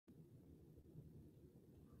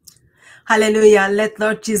Hallelujah. Let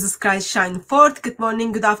Lord Jesus Christ shine forth. Good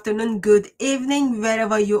morning, good afternoon, good evening,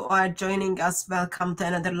 wherever you are joining us. Welcome to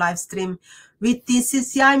another live stream with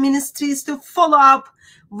DCCI Ministries to follow up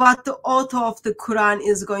what the author of the Quran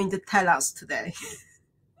is going to tell us today.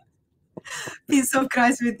 Peace of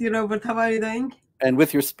Christ with you, Robert. How are you doing? And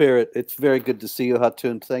with your spirit. It's very good to see you,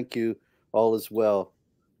 Hatun. Thank you. All is well.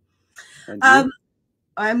 And you?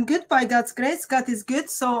 I'm good by God's grace. God is good,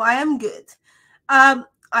 so I am good.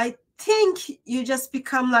 I think you just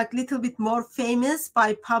become like a little bit more famous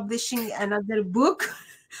by publishing another book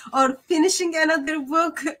or finishing another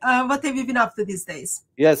book. What have you been up to these days?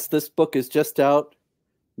 Yes, this book is just out.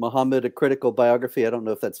 Muhammad, a critical biography. I don't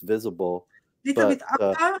know if that's visible. Little bit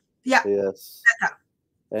after? Yeah. Yes. Better.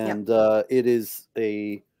 And it is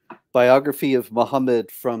a biography of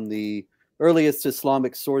Muhammad from the earliest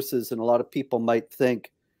Islamic sources. And a lot of people might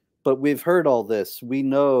think, but we've heard all this. We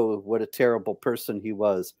know what a terrible person he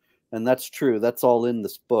was. And that's true. That's all in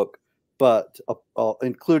this book, but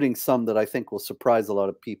including some that I think will surprise a lot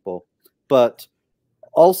of people. But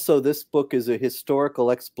also, this book is a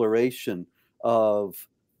historical exploration of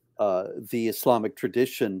the Islamic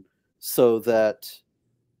tradition so that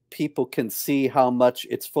people can see how much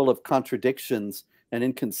it's full of contradictions and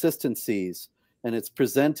inconsistencies. And it's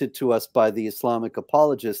presented to us by the Islamic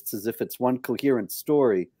apologists as if it's one coherent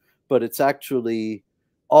story, but it's actually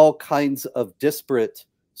all kinds of disparate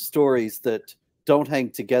stories that don't hang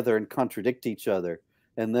together and contradict each other.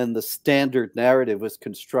 And then the standard narrative was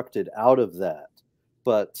constructed out of that.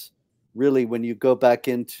 But really, when you go back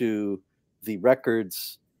into the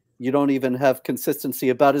records, you don't even have consistency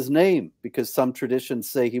about his name, because some traditions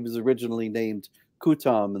say he was originally named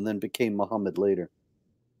Kutam and then became Muhammad later.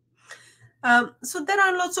 So there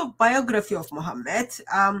are lots of biography of Muhammad.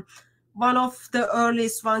 One of the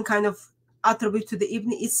earliest one kind of attribute to the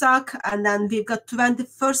Ibn Ishaq, and then we've got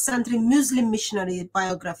 21st century Muslim missionary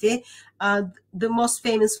biography. The most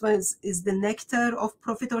famous one is the Nectar of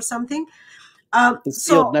Prophet or something. The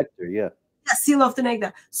Seal of Nectar, yeah. Yeah, Seal of the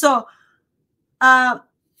Nectar. So the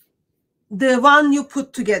one you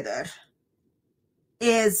put together,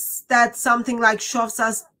 is that something like shows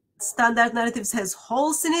us standard narratives has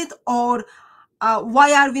holes in it, or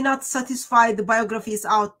why are we not satisfied the biographies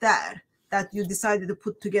out there that you decided to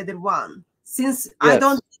put together one? Since yes. I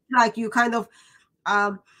don't like you kind of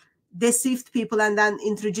deceived people and then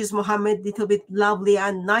introduced Muhammad little bit lovely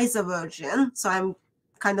and nicer version. So I'm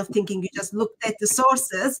kind of thinking you just looked at the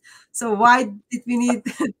sources. So why did we need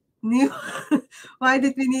new? Why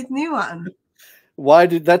did we need new one?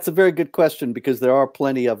 That's a very good question, because there are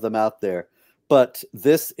plenty of them out there. But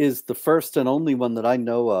this is the first and only one that I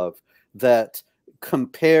know of that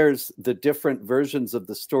compares the different versions of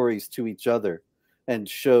the stories to each other and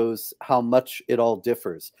shows how much it all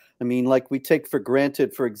differs. I mean, like, we take for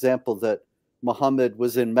granted, for example, that Muhammad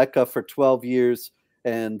was in Mecca for 12 years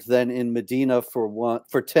and then in Medina for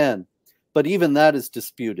 10. But even that is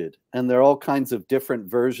disputed. And there are all kinds of different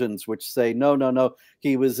versions which say, no,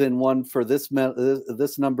 he was in one for this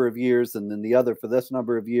number of years and then the other for this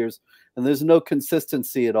number of years. And there's no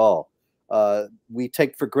consistency at all. We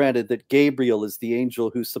take for granted that Gabriel is the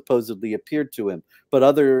angel who supposedly appeared to him. But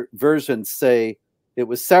other versions say it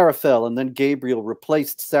was Seraphel, and then Gabriel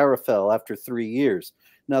replaced Seraphel after 3 years.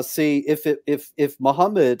 Now, see, if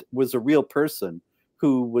Muhammad was a real person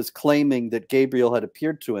who was claiming that Gabriel had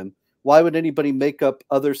appeared to him, why would anybody make up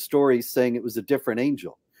other stories saying it was a different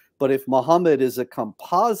angel? But if Muhammad is a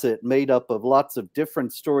composite made up of lots of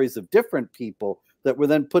different stories of different people that were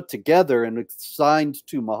then put together and assigned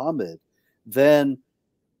to Muhammad, then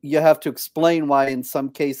you have to explain why in some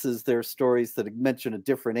cases there are stories that mention a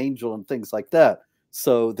different angel and things like that.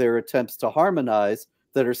 So there are attempts to harmonize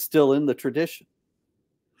that are still in the tradition.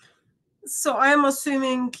 So I am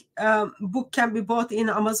assuming book can be bought in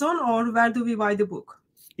Amazon, or where do we buy the book?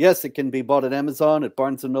 Yes, it can be bought at Amazon, at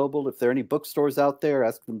Barnes & Noble. If there are any bookstores out there,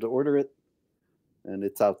 ask them to order it, and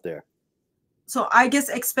it's out there. So I guess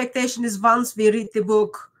expectation is once we read the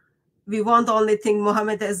book, we won't only think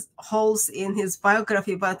Muhammad has holes in his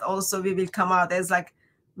biography, but also we will come out as like,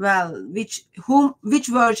 well, which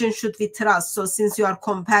version should we trust? So since you are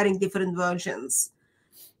comparing different versions.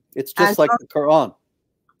 It's just like the Quran.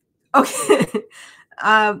 Okay.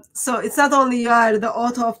 So it's not only you are the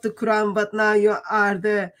author of the Quran, but now you are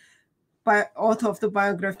the author of the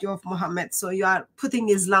biography of Muhammad. So you are putting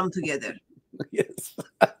Islam together. Yes.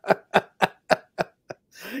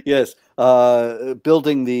 Yes.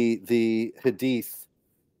 Building the hadith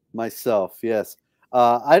myself. Yes.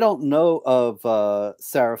 I don't know of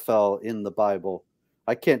Seraphel in the Bible.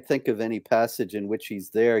 I can't think of any passage in which he's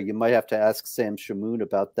there. You might have to ask Sam Shamoon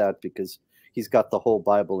about that, because he's got the whole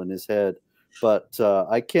Bible in his head. But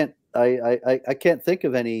I can't think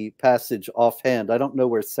of any passage offhand. I don't know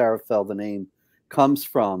where Seraphel, the name, comes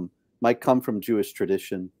from. Might come from Jewish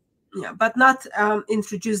tradition. Yeah, but not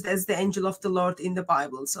introduced as the angel of the Lord in the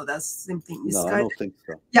Bible. So that's something No, I don't think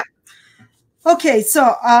so. Yeah. Okay,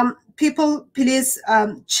 so people, please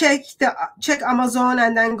check Amazon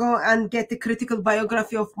and then go and get the critical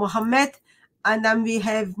biography of Muhammad, and then we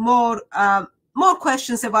have more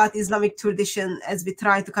questions about Islamic tradition as we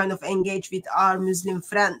try to kind of engage with our Muslim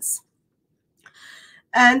friends.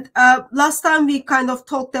 And last time we kind of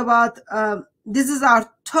talked about this is our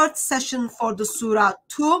third session for the Surah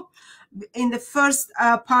 2. In the first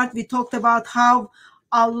part, we talked about how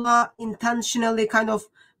Allah intentionally kind of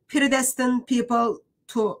predestined people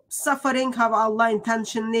to suffering, how Allah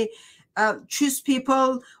intentionally choose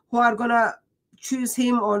people who are going to choose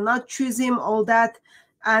him or not choose him, all that.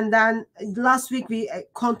 And then last week, we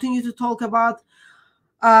continue to talk about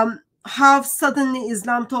how suddenly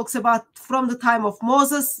Islam talks about from the time of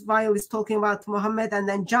Moses, while it's talking about Muhammad, and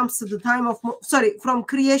then jumps to the time of, from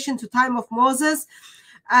creation to time of Moses.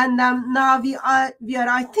 And now we are,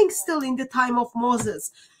 I think, still in the time of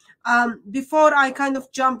Moses. Before I kind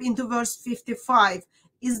of jump into verse 55,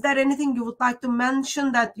 is there anything you would like to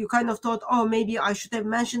mention that you kind of thought, oh, maybe I should have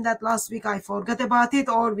mentioned that last week, I forgot about it,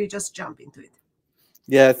 or we just jump into it?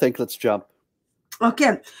 Yeah, I think let's jump.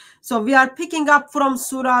 Okay, so we are picking up from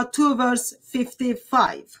Surah 2, verse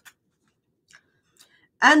 55.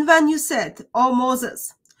 And when you said, O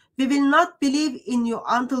Moses, we will not believe in you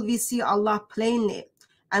until we see Allah plainly,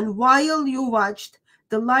 and while you watched,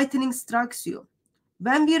 the lightning strikes you,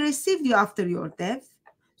 when we received you after your death,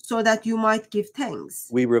 so that you might give thanks.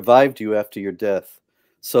 We revived you after your death.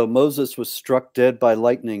 So Moses was struck dead by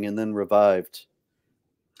lightning and then revived.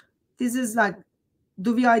 This is like,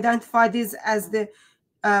 do we identify this as the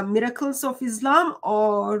miracles of Islam,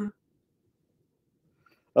 or?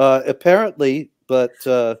 Apparently, but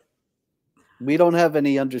we don't have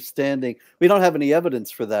any understanding. We don't have any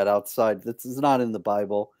evidence for that outside. This is not in the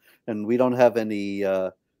Bible, and we don't have any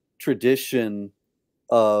tradition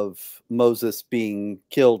of Moses being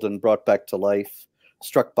killed and brought back to life,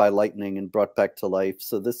 struck by lightning and brought back to life.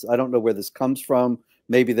 So this, I don't know where this comes from.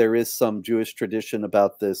 Maybe there is some Jewish tradition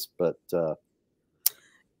about this, but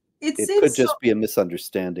it could just be a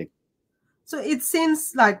misunderstanding. So it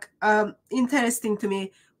seems like interesting to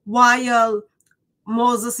me, while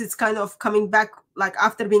Moses is kind of coming back, like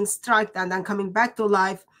after being struck and then coming back to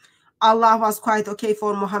life, Allah was quite okay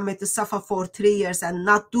for Muhammad to suffer for 3 years and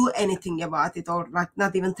not do anything about it, or like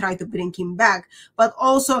not even try to bring him back. But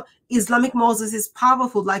also Islamic Moses is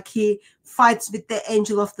powerful, like he fights with the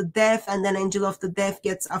angel of the death, and then angel of the death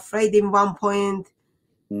gets afraid in one point.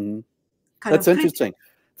 Mm-hmm. That's interesting.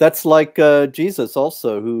 That's like Jesus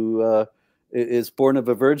also, who is born of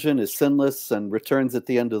a virgin, is sinless, and returns at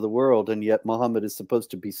the end of the world, and yet Muhammad is supposed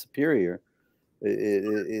to be superior.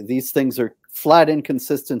 These things are flat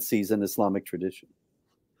inconsistencies in Islamic tradition.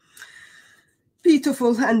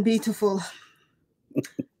 Beautiful and beautiful.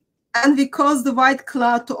 And we caused the white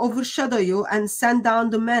cloud to overshadow you and send down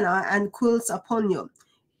the manna and quills upon you.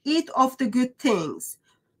 Eat of the good things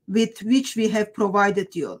with which we have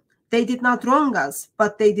provided you. They did not wrong us,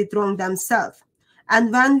 but they did wrong themselves.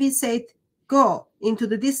 And when we said, go into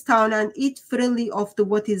this town and eat freely of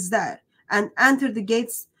what is there, and enter the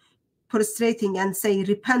gates prostrating and say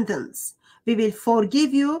repentance, we will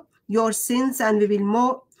forgive you your sins, and we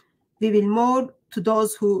will more to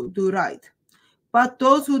those who do right. But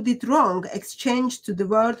those who did wrong exchanged to the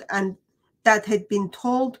word and that had been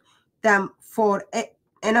told them for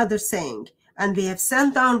another saying, and we have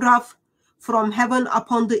sent down wrath from heaven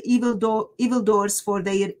upon the evildoers for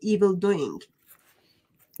their evil doing.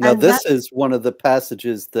 Now, this is one of the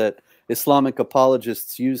passages that Islamic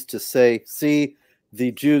apologists use to say, see,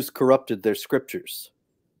 the Jews corrupted their scriptures,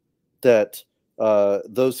 that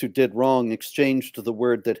those who did wrong exchanged the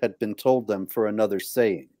word that had been told them for another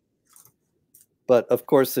saying. But of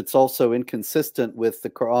course, it's also inconsistent with the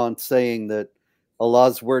Quran saying that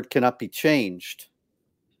Allah's word cannot be changed.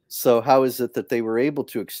 So how is it that they were able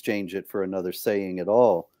to exchange it for another saying at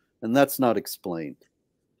all? And that's not explained.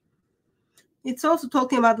 It's also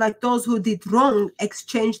talking about like those who did wrong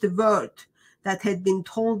exchanged the word that had been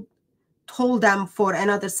told them for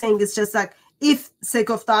another saying. It's just like, if sake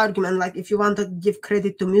of the argument, like if you want to give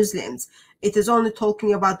credit to Muslims, it is only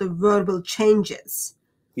talking about the verbal changes.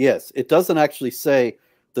 Yes, it doesn't actually say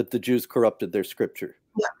that the Jews corrupted their scripture.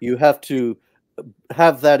 Yeah. You have to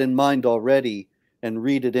have that in mind already and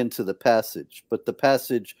read it into the passage. But the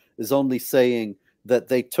passage is only saying that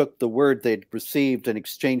they took the word they'd received and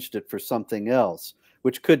exchanged it for something else.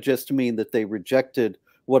 which could just mean that they rejected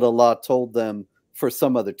what Allah told them for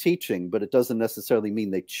some other teaching, but it doesn't necessarily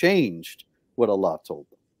mean they changed what Allah told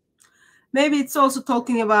them. Maybe it's also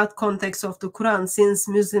talking about context of the Quran, since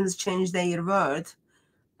Muslims change their word.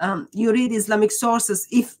 You read Islamic sources,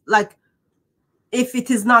 if it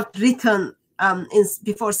is not written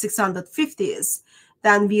before 650s,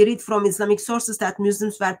 then we read from Islamic sources that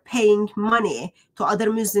Muslims were paying money to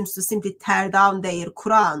other Muslims to simply tear down their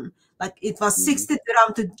Quran. Like it was 60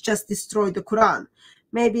 dirham to just destroy the Quran.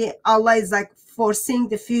 Maybe Allah is like foreseeing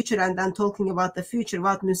the future and then talking about the future,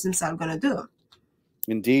 what Muslims are going to do.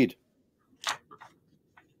 Indeed.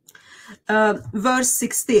 Verse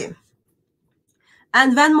 60.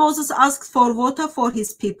 And when Moses asked for water for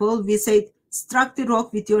his people, we said, struck the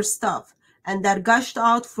rock with your staff, and there gushed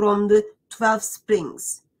out from the 12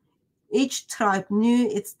 springs. Each tribe knew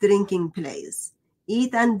its drinking place.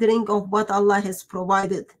 Eat and drink of what Allah has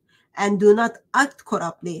provided, and do not act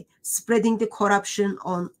corruptly, spreading the corruption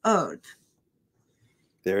on earth.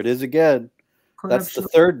 There it is again. That's the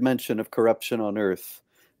third mention of corruption on earth.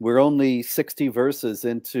 We're only 60 verses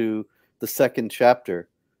into the second chapter,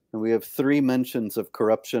 and we have 3 mentions of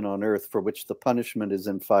corruption on earth, for which the punishment is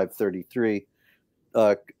in 533.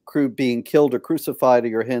 Being killed or crucified, or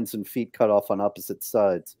your hands and feet cut off on opposite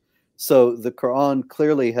sides. So the Quran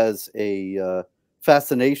clearly has a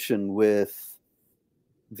fascination with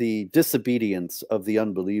the disobedience of the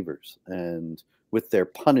unbelievers and with their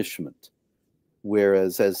punishment.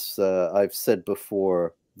 Whereas, as I've said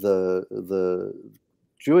before, the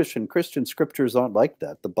Jewish and Christian scriptures aren't like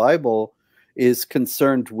that. The Bible is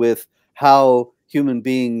concerned with how human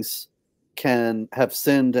beings can have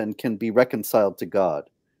sinned and can be reconciled to God,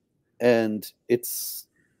 and it's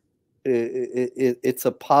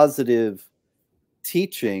a positive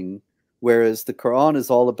teaching, whereas the Quran is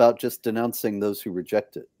all about just denouncing those who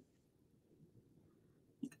reject it.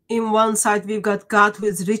 In one side, we've got God who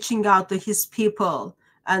is reaching out to his people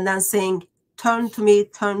and then saying, turn to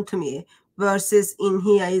me, versus in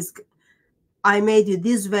here is, I made you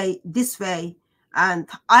this way, and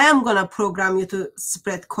I am going to program you to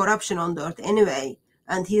spread corruption on the earth anyway,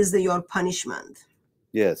 and here's your punishment.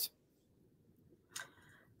 Yes.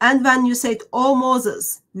 And when you said, O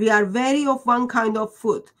Moses, we are weary of one kind of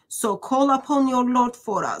food, so call upon your Lord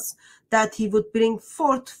for us, that he would bring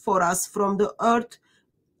forth for us from the earth,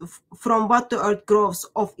 from what the earth grows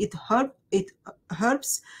of its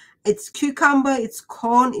herbs, its cucumber, its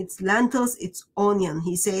corn, its lentils, its onion.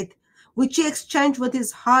 He said, would you exchange what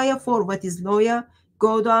is higher for what is lower?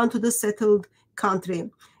 Go down to the settled country.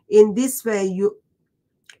 In this way you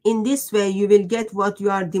will get what you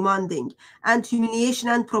are demanding. And humiliation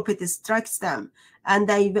and property strikes them, and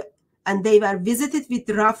they were visited with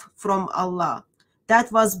wrath from Allah.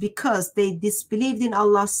 That was because they disbelieved in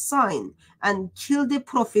Allah's sign and killed the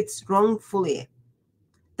prophets wrongfully.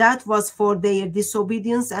 That was for their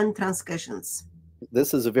disobedience and transgressions.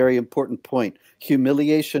 This is a very important point.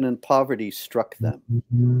 Humiliation and poverty struck them.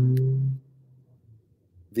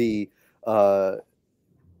 The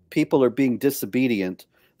people are being disobedient.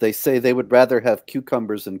 They say they would rather have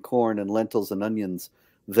cucumbers and corn and lentils and onions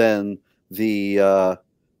than the,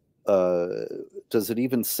 does it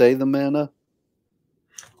even say the manna?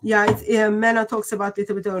 Yeah, manna talks about it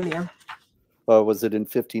a bit earlier. Was it in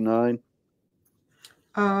 59?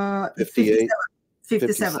 58?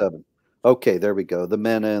 57. Okay, there we go. The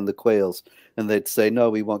manna and the quails. And they'd say,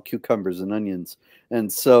 no, we want cucumbers and onions.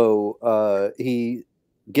 And so he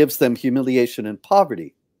gives them humiliation and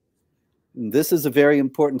poverty. And this is a very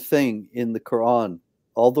important thing in the Quran.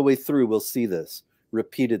 All the way through, we'll see this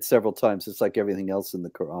repeated several times. It's like everything else in the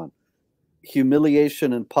Quran.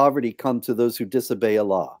 Humiliation and poverty come to those who disobey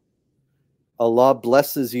Allah. Allah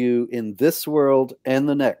blesses you in this world and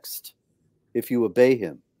the next if you obey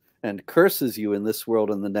him, and curses you in this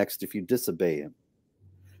world and the next if you disobey him.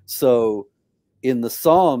 So in the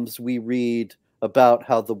Psalms, we read about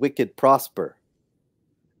how the wicked prosper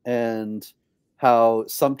and how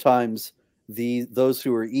sometimes those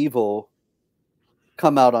who are evil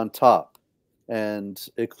come out on top. And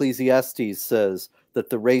Ecclesiastes says that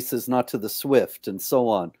the race is not to the swift, and so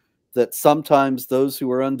on. That sometimes those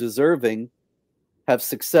who are undeserving have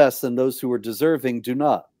success and those who are deserving do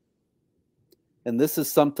not. And this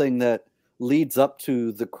is something that leads up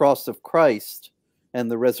to the cross of Christ and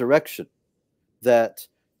the resurrection, that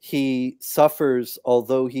he suffers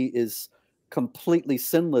although he is completely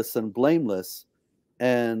sinless and blameless,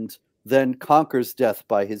 and then conquers death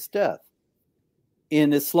by his death.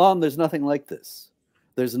 In Islam, there's nothing like this.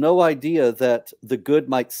 There's no idea that the good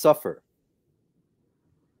might suffer.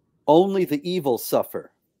 Only the evil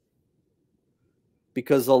suffer.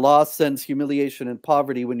 because Allah sends humiliation and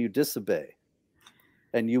poverty when you disobey,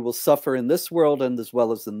 and you will suffer in this world and as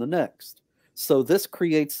well as in the next. So this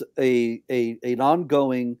creates an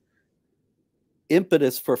ongoing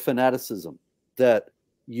impetus for fanaticism, that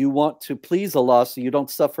you want to please Allah so you don't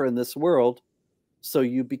suffer in this world, so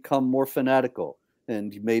you become more fanatical,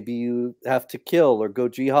 and maybe you have to kill or go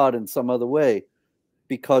jihad in some other way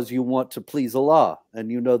because you want to please Allah,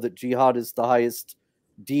 and you know that jihad is the highest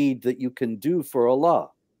deed that you can do for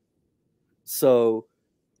Allah. So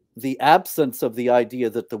the absence of the idea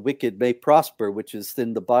that the wicked may prosper, which is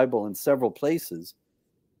in the Bible in several places,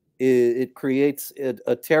 it creates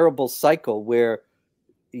a terrible cycle where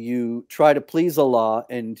you try to please Allah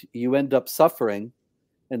and you end up suffering,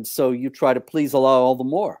 and so you try to please Allah all the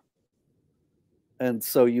more, and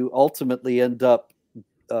so you ultimately end up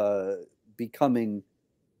becoming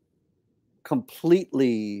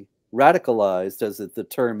completely radicalized, as the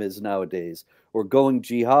term is nowadays, or going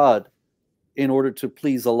jihad in order to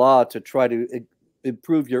please Allah, to try to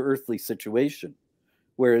improve your earthly situation.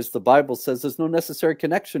 Whereas the Bible says there's no necessary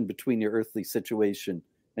connection between your earthly situation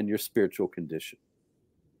and your spiritual condition.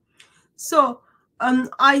 So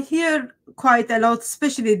I hear quite a lot,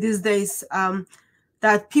 especially these days,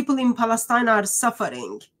 that people in Palestine are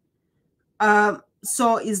suffering.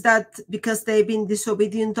 So is that because they've been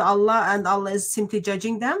disobedient to Allah and Allah is simply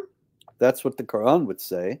judging them? That's what the Quran would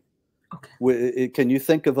say. Okay. Can you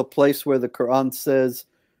think of a place where the Quran says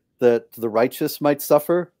that the righteous might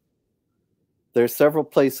suffer? There are several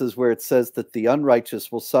places where it says that the unrighteous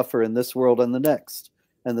will suffer in this world and the next,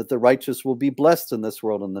 and that the righteous will be blessed in this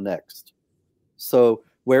world and the next. So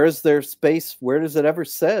where is there space? Where does it ever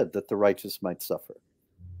said that the righteous might suffer?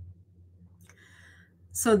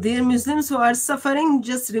 So dear Muslims who are suffering,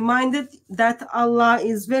 just reminded that Allah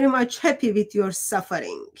is very much happy with your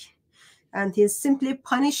suffering, and He's simply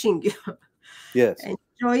punishing you. Yes.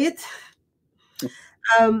 Enjoy it.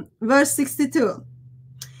 Verse 62.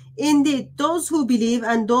 Indeed, those who believe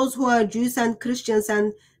and those who are Jews and Christians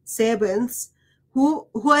and Sabians,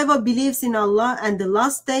 whoever believes in Allah and the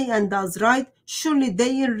last day and does right, surely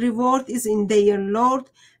their reward is in their Lord,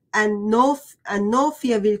 and no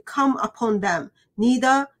fear will come upon them,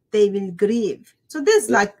 neither they will grieve. So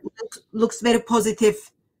this looks very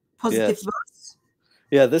positive Yes. verse.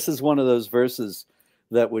 Yeah, this is one of those verses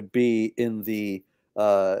that would be in the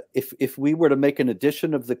if we were to make an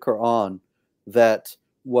edition of the Quran that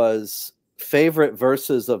was favorite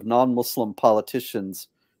verses of non-Muslim politicians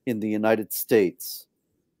in the United States,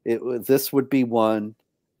 this would be one,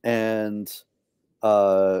 and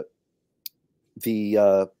the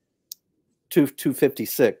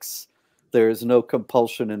 256, there is no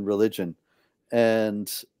compulsion in religion,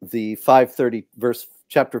 and the 530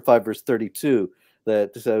 chapter 5 verse 32,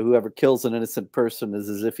 that whoever kills an innocent person is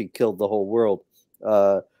as if he killed the whole world.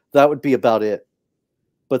 That would be about it.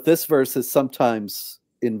 But this verse is sometimes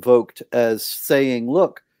invoked as saying,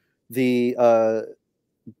 look, the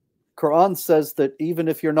Quran says that even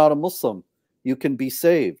if you're not a Muslim, you can be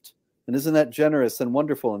saved. And isn't that generous and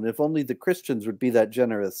wonderful? And if only the Christians would be that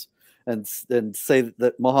generous and say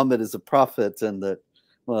that Muhammad is a prophet, and that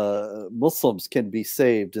Muslims can be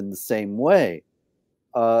saved in the same way.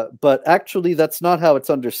 But actually, that's not how it's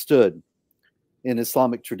understood in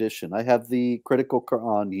Islamic tradition. I have the critical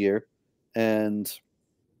Quran here, and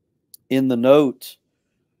in the note,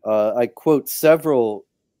 I quote several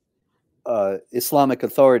Islamic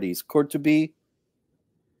authorities. Qurtubi,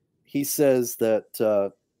 he says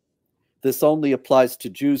that this only applies to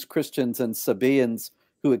Jews, Christians, and Sabaeans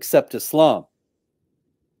who accept Islam,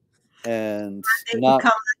 and they not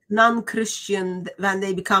become non-Christian, when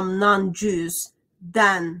they become non-Jews,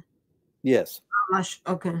 then yes.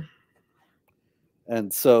 Okay.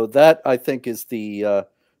 And so that, I think, is the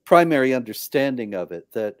primary understanding of it,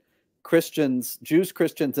 that Christians, Jews,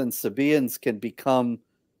 Christians, and Sabaeans can be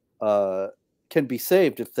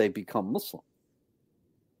saved if they become Muslim.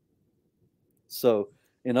 So,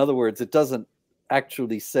 in other words, it doesn't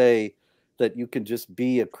actually say that you can just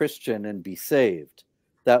be a Christian and be saved.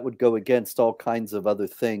 That would go against all kinds of other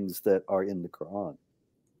things that are in the Quran.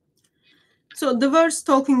 So the verse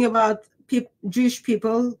talking about Jewish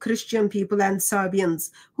people, Christian people, and Sabians.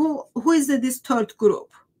 Who is this third group?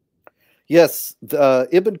 Yes,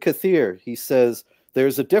 Ibn Kathir, he says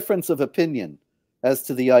there's a difference of opinion as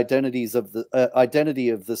to the identity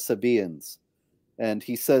of the Sabaeans, and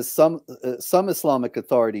he says some Islamic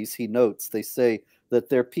authorities, he notes, they say that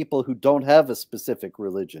they're people who don't have a specific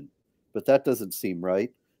religion, but that doesn't seem right.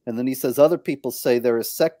 And then he says other people say they're a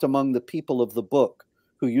sect among the people of the book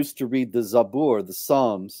who used to read the Zabur, the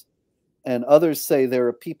Psalms, and others say there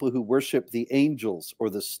are people who worship the angels or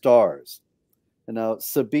the stars. Now,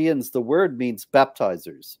 Sabaeans, the word means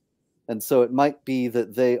baptizers. And so it might be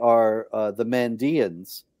that they are the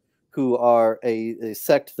Mandeans, who are a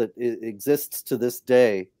sect that exists to this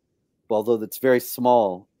day, although that's very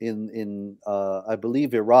small in I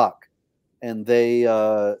believe, Iraq. And they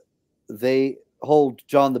hold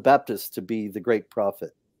John the Baptist to be the great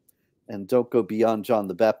prophet and don't go beyond John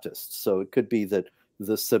the Baptist. So it could be that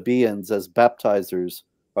the Sabaeans as baptizers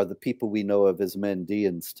are the people we know of as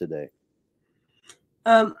Mandeans today.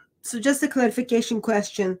 So just a clarification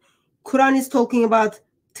question. Quran is talking about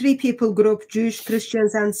three people group, Jewish,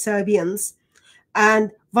 Christians, and Serbians.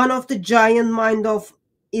 And one of the giant mind of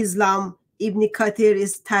Islam, Ibn Kathir,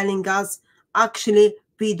 is telling us, actually,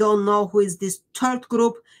 we don't know who is this third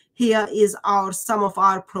group. Here is some of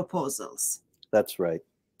our proposals. That's right.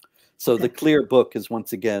 So the clear book is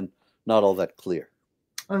once again not all that clear.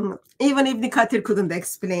 Even Ibn Kathir couldn't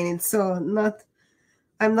explain it, so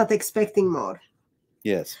I'm not expecting more.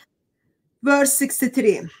 Yes. Verse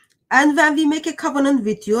 63. And when we make a covenant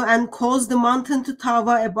with you and cause the mountain to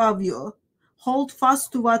tower above you, hold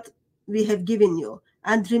fast to what we have given you,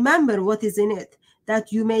 and remember what is in it,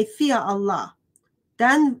 that you may fear Allah.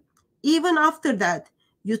 Then, even after that,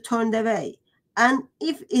 you turned away. And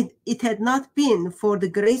if it had not been for the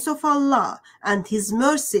grace of Allah and His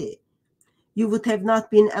mercy, you would have not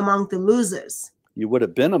been among the losers. You would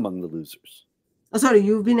have been among the losers. Oh, sorry,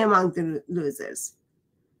 you've been among the losers.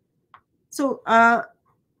 So,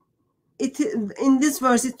 in this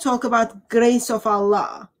verse, it talks about grace of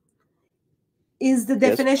Allah. Is the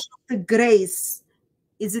definition of the grace,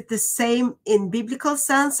 is it the same in biblical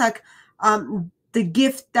sense? Like the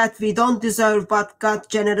gift that we don't deserve, but God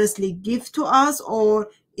generously gives to us, or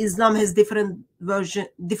Islam has different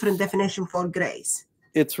definition for grace?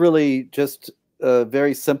 It's really just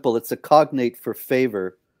very simple. It's a cognate for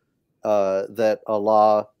favor, that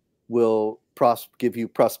Allah will give you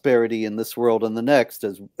prosperity in this world and the next,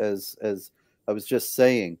 as I was just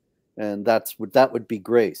saying, and that would be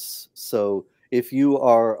grace. So if you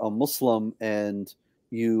are a Muslim and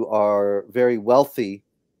you are very wealthy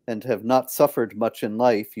and have not suffered much in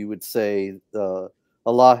life, you would say,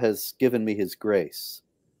 Allah has given me His grace.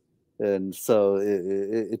 And so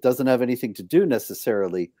it doesn't have anything to do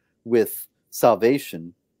necessarily with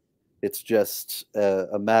salvation. It's just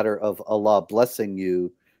a matter of Allah blessing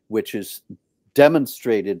you, which is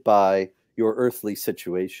demonstrated by your earthly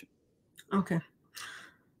situation. Okay.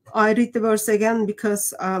 I read the verse again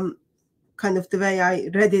because kind of the way I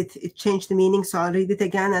read it, it changed the meaning. So I'll read it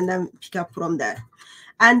again and then pick up from there.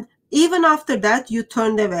 And even after that, you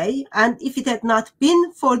turned away. And if it had not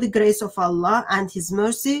been for the grace of Allah and His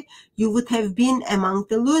mercy, you would have been among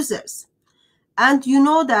the losers. And you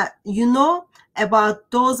know about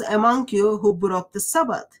those among you who broke the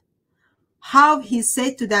Sabbath, how He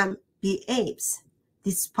said to them, be apes,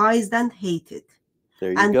 despised and hated.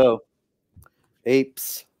 There you go.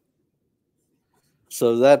 Apes.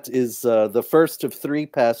 So that is the first of three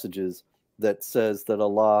passages that says that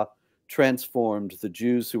Allah transformed the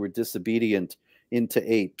Jews who were disobedient into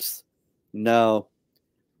apes. Now,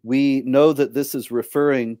 we know that this is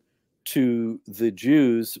referring to the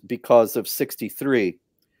Jews because of 63,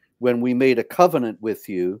 when we made a covenant with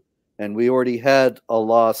you, and we already had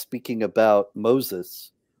Allah speaking about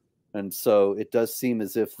Moses. And so it does seem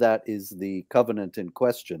as if that is the covenant in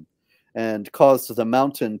question. And caused the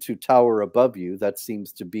mountain to tower above you. That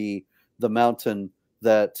seems to be the mountain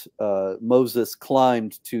that Moses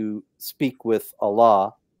climbed to speak with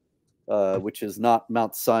Allah, which is not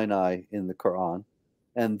Mount Sinai in the Quran.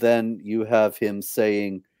 And then you have him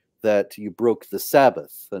saying that you broke the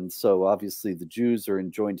Sabbath. And so obviously the Jews are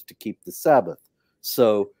enjoined to keep the Sabbath.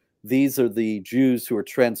 So these are the Jews who are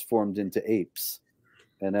transformed into apes.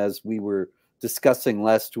 And as we were discussing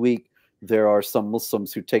last week, there are some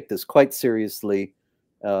Muslims who take this quite seriously.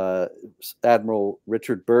 Admiral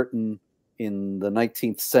Richard Burton in the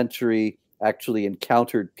 19th century actually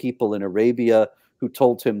encountered people in Arabia who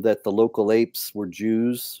told him that the local apes were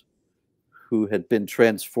Jews who had been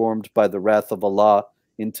transformed by the wrath of Allah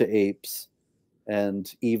into apes.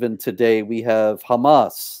 And even today we have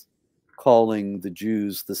Hamas calling the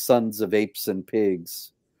Jews the sons of apes and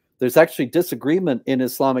pigs. There's actually disagreement in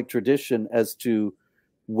Islamic tradition as to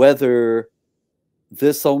whether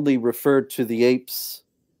this only referred to the apes,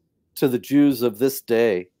 to the Jews of this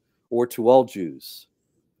day, or to all Jews.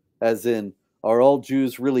 As in, are all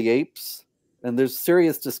Jews really apes? And there's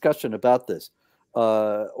serious discussion about this.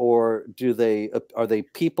 Or are they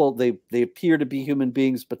people, they appear to be human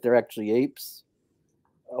beings, but they're actually apes?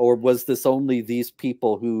 Or was this only these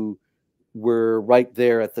people who were right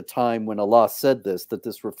there at the time when Allah said this, that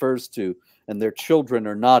this refers to, and their children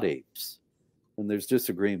are not apes? and there's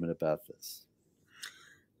disagreement about this.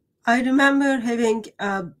 I remember having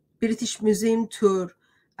a British Museum tour,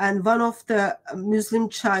 and one of the Muslim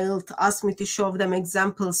child asked me to show them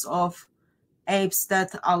examples of apes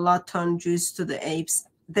that Allah turned Jews to the apes.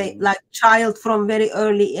 They like child from very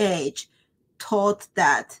early age thought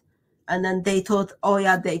that, and then they thought, oh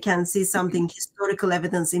yeah, they can see something historical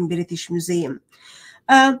evidence in British Museum.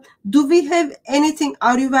 Do we have anything?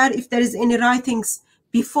 Are you aware if there is any writings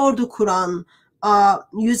before the Quran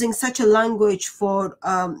using such a language for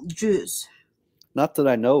Jews? Not that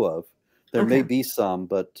I know of. There may Okay. be some,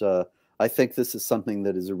 but I think this is something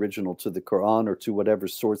that is original to the Quran or to whatever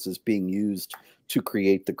source is being used to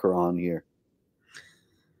create the Quran here.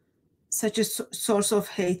 Such a source of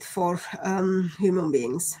hate for human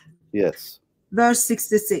beings. Yes. Verse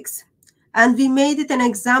 66. And we made it an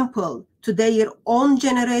example to their own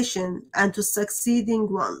generation and to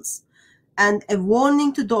succeeding ones, and a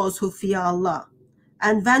warning to those who fear Allah.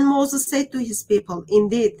 And when Moses said to his people,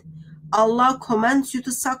 indeed, Allah commands you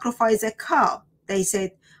to sacrifice a cow, they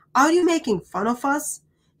said, are you making fun of us?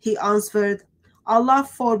 He answered, Allah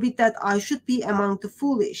forbid that I should be among the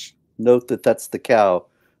foolish. Note that that's the cow.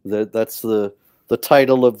 That's the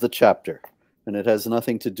title of the chapter. And it has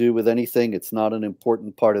nothing to do with anything. It's not an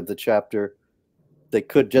important part of the chapter. They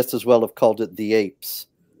could just as well have called it the apes.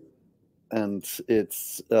 And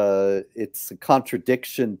it's a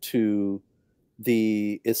contradiction to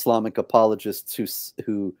the Islamic apologists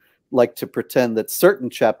who like to pretend that certain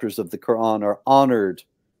chapters of the Quran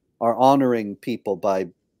are honoring people by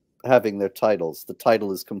having their titles. The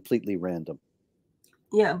title is completely random.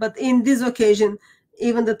 Yeah, but in this occasion,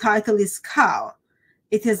 even the title is cow.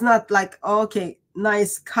 It is not like, okay,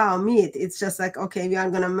 nice cow meat. It's just like, okay, we are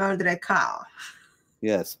going to murder a cow.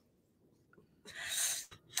 Yes.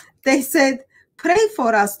 They said, pray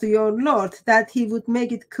for us to your Lord that he would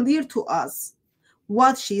make it clear to us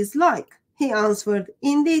what she is like. He answered,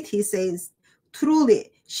 indeed, he says,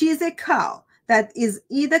 truly, she is a cow that is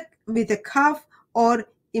either with a calf or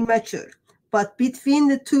immature, but between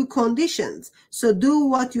the two conditions. So do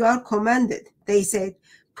what you are commanded. They said,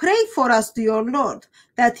 pray for us to your Lord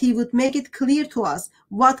that he would make it clear to us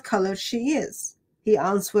what color she is. He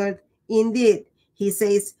answered, indeed, he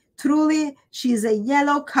says, truly, she is a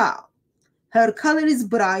yellow cow. Her color is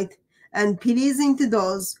bright and pleasing to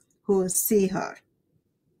those who see her.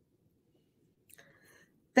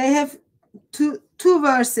 They have two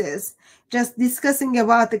verses just discussing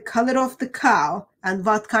about the color of the cow and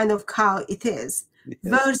what kind of cow it is. Yes.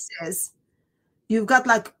 Verses, you've got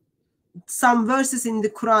like some verses in the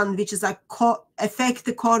Quran which is like affect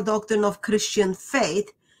the core doctrine of Christian faith,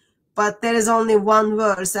 but there is only one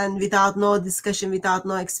verse and without no discussion, without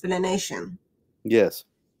no explanation. Yes.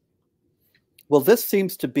 Well, this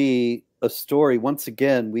seems to be a story. Once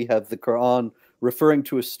again, we have the Quran referring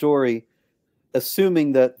to a story,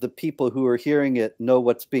 assuming that the people who are hearing it know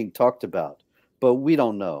what's being talked about, but we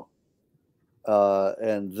don't know.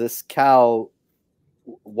 And this cow,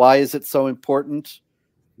 why is it so important?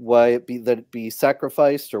 Why it be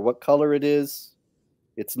sacrificed, or what color it is?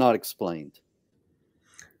 It's not explained.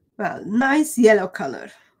 Well, nice yellow color.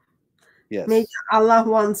 Yes. Maybe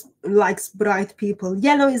Allah likes bright people.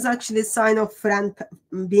 Yellow is actually a sign of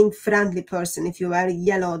being friendly person. If you wear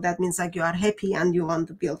yellow, that means like you are happy and you want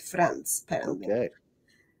to build friends, apparently. Okay.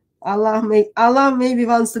 Allah maybe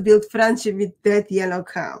wants to build friendship with that yellow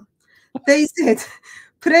cow. They said,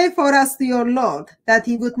 pray for us to your Lord that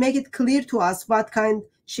he would make it clear to us what kind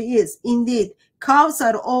she is. Indeed, cows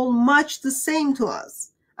are all much the same to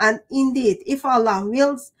us. And indeed, if Allah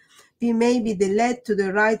wills, we may be led to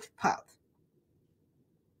the right path.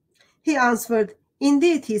 He answered,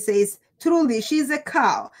 indeed, he says, truly, she is a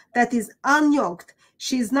cow that is unyoked.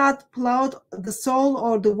 She is not plowed the soil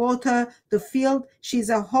or the water, the field. She is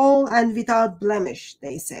a whole and without blemish,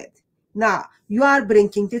 they said. Now, you are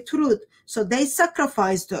bringing the truth. So they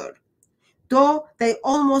sacrificed her, though they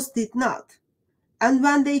almost did not. And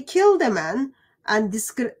when they killed a man and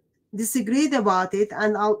disagreed about it,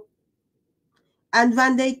 and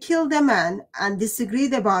when they killed a man and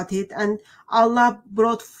disagreed about it, and Allah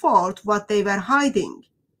brought forth what they were hiding,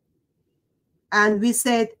 and we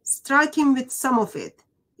said, strike him with some of it.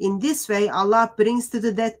 In this way, Allah brings to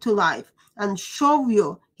the dead to life and show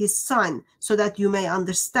you his sign so that you may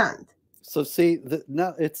understand. So see,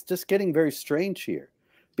 now it's just getting very strange here,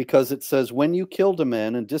 because it says, when you killed a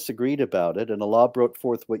man and disagreed about it, and Allah brought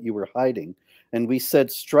forth what you were hiding, and we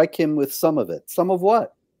said, strike him with some of it. Some of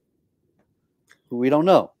what? We don't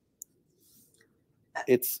know.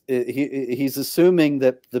 He's assuming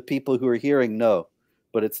that the people who are hearing know,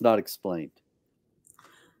 but it's not explained.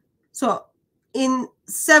 So in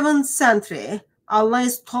 7th century, Allah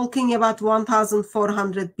is talking about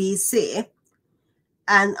 1400 BC,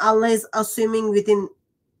 and Allah is assuming within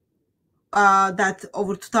that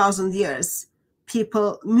over 2000 years,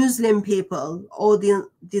 people, Muslim people,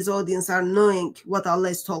 this audience are knowing what Allah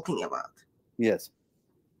is talking about. Yes.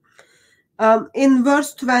 In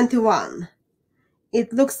verse 21,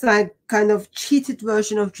 it looks like kind of cheated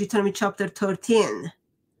version of Deuteronomy chapter 13.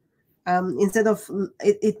 Instead of,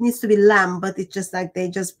 it needs to be lamb, but it's just like they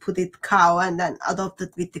just put it cow and then adopted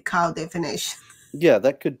with the cow definition. Yeah,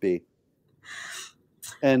 that could be.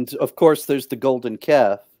 And of course, there's the golden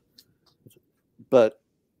calf, but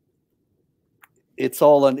it's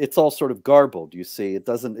all sort of garbled. You see, it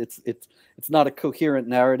doesn't. It's not a coherent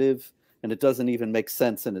narrative, and it doesn't even make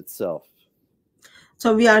sense in itself.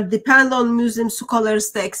 So we are depend on Muslim scholars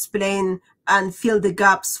to explain and fill the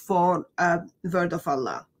gaps for the word of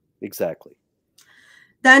Allah. Exactly.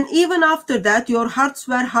 Then even after that, your hearts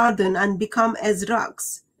were hardened and become as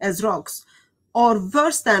rocks, or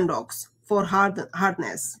worse than rocks for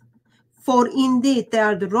hardness. For indeed, they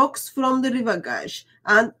are the rocks from the river Gash,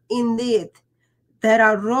 and indeed, there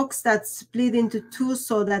are rocks that split into two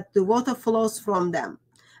so that the water flows from them.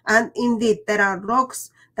 And indeed, there are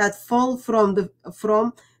rocks that fall from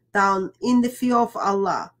down in the fear of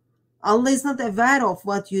Allah. Allah is not aware of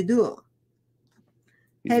what you do.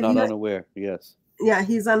 He's not unaware. Yes. Yeah,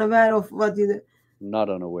 he's unaware of what you do. Not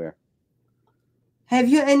unaware. Have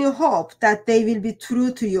you any hope that they will be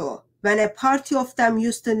true to you when a party of them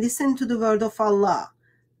used to listen to the word of Allah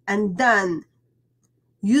and then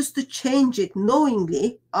used to change it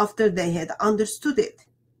knowingly after they had understood it?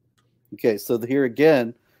 Okay, so here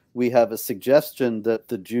again, we have a suggestion that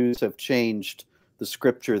the Jews have changed the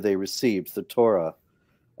scripture they received, the Torah.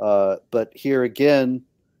 But here again,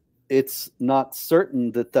 it's not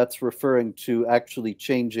certain that that's referring to actually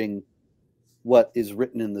changing what is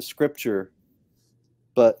written in the scripture,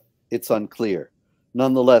 but it's unclear.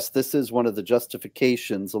 Nonetheless, this is one of the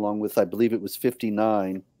justifications, along with, I believe it was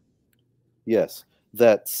 59, yes,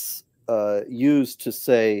 that's used to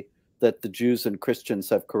say that the Jews and Christians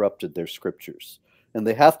have corrupted their scriptures. And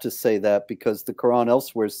they have to say that because the Quran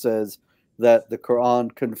elsewhere says that the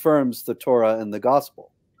Quran confirms the Torah and the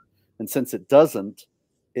gospel. And since it doesn't,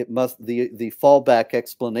 it must, the fallback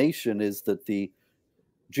explanation is that the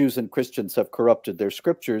Jews and Christians have corrupted their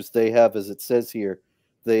scriptures. They have, as it says here,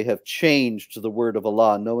 they have changed the word of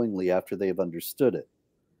Allah knowingly after they have understood it.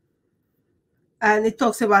 And it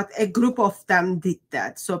talks about a group of them did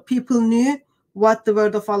that. So people knew what the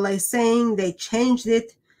word of Allah is saying. They changed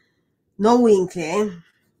it knowingly.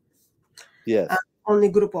 Yes. Only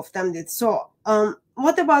group of them did. So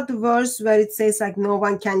what about the verse where it says like no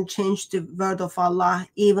one can change the word of Allah,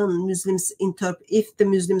 even Muslims if the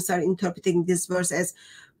Muslims are interpreting this verse as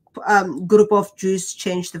group of Jews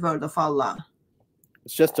changed the word of Allah?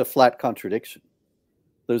 It's just a flat contradiction.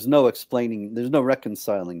 There's no explaining, there's no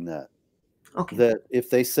reconciling that. Okay. That if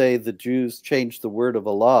they say the Jews changed the word of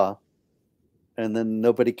Allah and then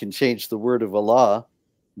nobody can change the word of Allah,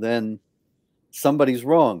 then somebody's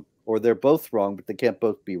wrong, or they're both wrong, but they can't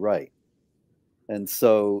both be right. And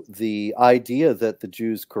so the idea that the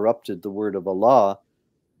Jews corrupted the word of Allah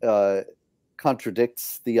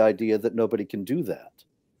contradicts the idea that nobody can do that.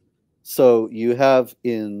 So you have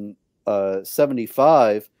in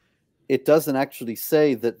 75, it doesn't actually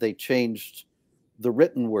say that they changed the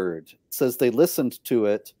written word. It says they listened to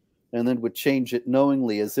it and then would change it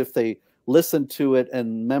knowingly, as if they listened to it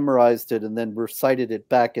and memorized it and then recited it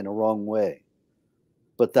back in a wrong way.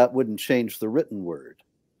 But that wouldn't change the written word.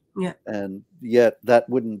 Yeah. And yet that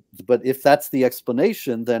wouldn't, but if that's the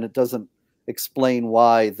explanation, then it doesn't explain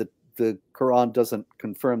why the Quran doesn't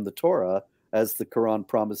confirm the Torah as the Quran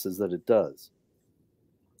promises that it does.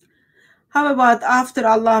 How about after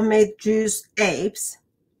Allah made Jews apes?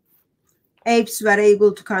 Apes were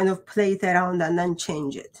able to kind of play it around and then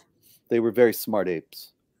change it. They were very smart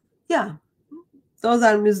apes. Yeah, those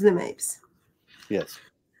are Muslim apes. Yes.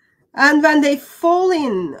 And when they fall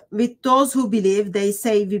in with those who believe, they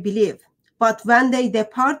say we believe. But when they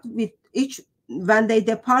depart with each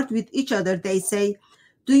other, they say,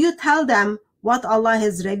 do you tell them what Allah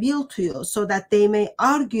has revealed to you so that they may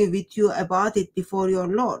argue with you about it before your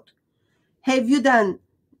Lord? Have you then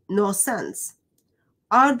no sense?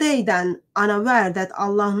 Are they then unaware that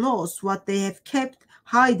Allah knows what they have kept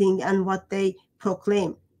hiding and what they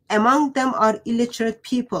proclaim? Among them are illiterate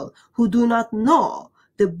people who do not know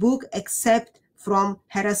the book except from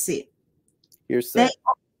heresy. Hearsay.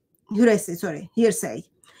 Hearsay.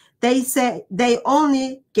 They say they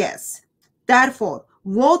only guess. Therefore,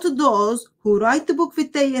 woe to those who write the book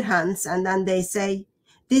with their hands and then they say,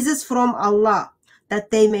 this is from Allah. that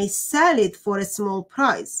they may sell it for a small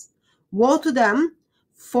price. Woe to them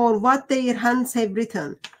for what their hands have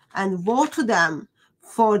written, and woe to them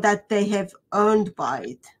for that they have earned by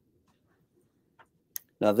it.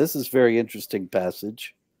 Now, this is a very interesting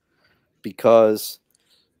passage because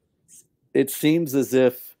it seems as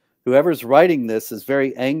if whoever's writing this is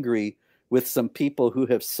very angry with some people who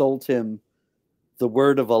have sold him the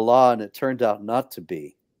word of Allah, and it turned out not to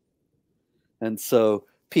be. And so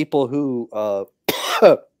people who,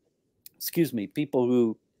 excuse me, people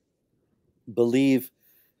who believe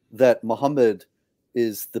that Muhammad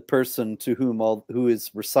is the person to whom who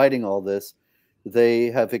is reciting all this,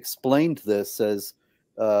 they have explained this as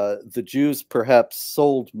the Jews perhaps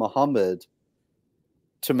sold Muhammad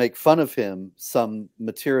to make fun of him some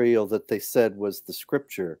material that they said was the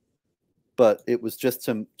scripture, but it was just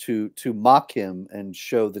to mock him and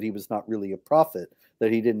show that he was not really a prophet,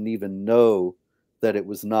 that he didn't even know that it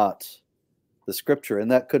was not the scripture.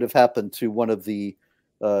 And that could have happened to one of the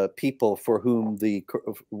people for whom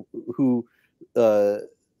who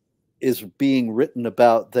is being written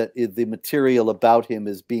about, that the material about him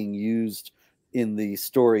is being used in the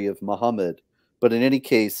story of Muhammad. But in any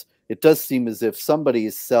case, it does seem as if somebody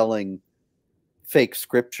is selling fake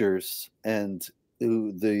scriptures, and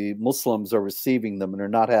the Muslims are receiving them and are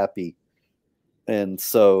not happy. And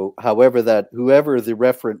so, whoever the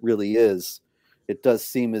referent really is, it does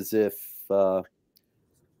seem as if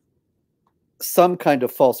some kind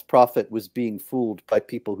of false prophet was being fooled by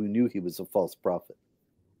people who knew he was a false prophet.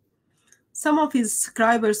 Some of his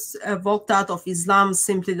scribes walked out of Islam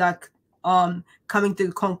simply like coming to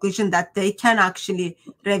the conclusion that they can actually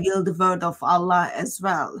reveal the word of Allah as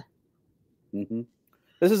well. Mm-hmm.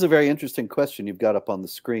 This is a very interesting question you've got up on the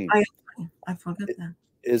screen. I forgot that.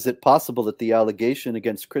 Is it possible that the allegation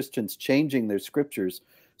against Christians changing their scripture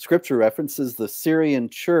references the Syrian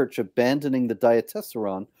church abandoning the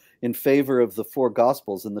Diatessaron in favor of the four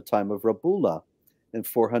Gospels in the time of Rabula in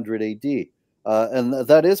 400 AD? And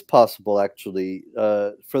that is possible, actually.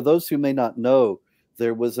 For those who may not know,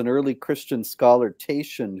 there was an early Christian scholar,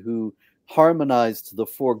 Tatian, who harmonized the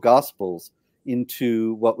four Gospels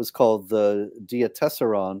into what was called the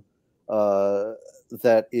Diatessaron,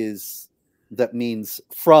 that means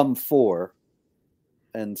from four.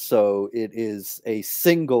 And so it is a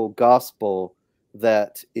single gospel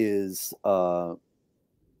that is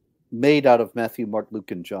made out of Matthew, Mark,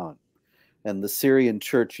 Luke, and John. And the Syrian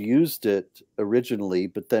church used it originally,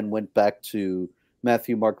 but then went back to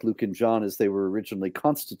Matthew, Mark, Luke, and John as they were originally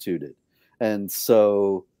constituted. And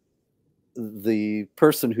so the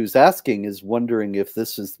person who's asking is wondering if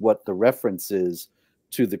this is what the reference is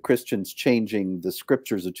to the Christians changing the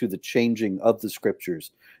scriptures, or to the changing of the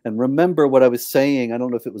scriptures. And remember what I was saying, I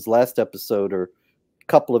don't know if it was last episode or a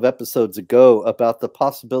couple of episodes ago, about the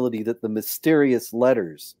possibility that the mysterious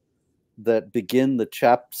letters that begin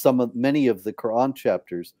many of the Quran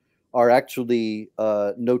chapters are actually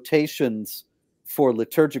notations for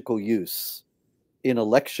liturgical use in a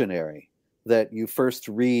lectionary, that you first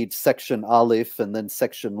read section Aleph and then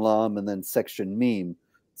section Lam and then section Mim.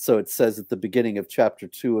 So it says at the beginning of chapter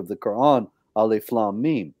 2 of the Quran, Aleph Lam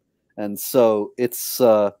Mim. And so it's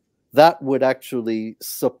that would actually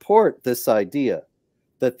support this idea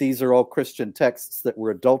that these are all Christian texts that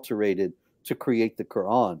were adulterated to create the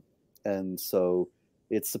Quran. And so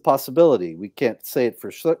it's a possibility. We can't say it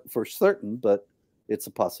for certain, but it's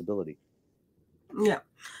a possibility. Yeah.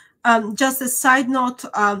 Just a side note,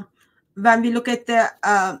 when we look at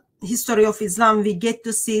the history of Islam, we get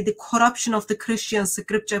to see the corruption of the Christian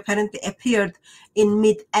scripture apparently appeared in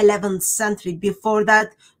mid-11th century. Before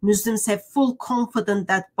that, Muslims have full confidence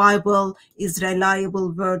that Bible is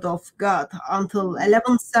reliable word of God. Until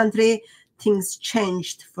 11th century, things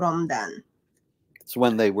changed from then. It's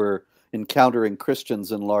when they were encountering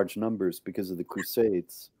Christians in large numbers because of the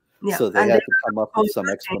Crusades. Yeah, so they had to come up with some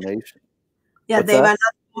explanation. Yeah, they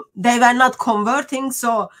were not converting,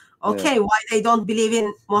 so okay, why they don't believe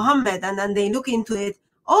in Muhammad? And then they look into it.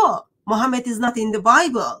 Oh, Muhammad is not in the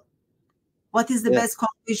Bible. What is the best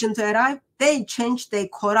conclusion to arrive? They changed, they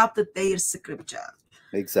corrupted their scripture.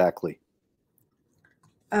 Exactly.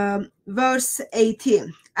 Verse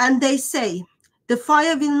 18. And they say, the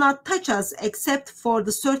fire will not touch us except for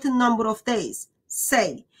the certain number of days.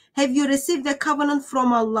 Say, have you received a covenant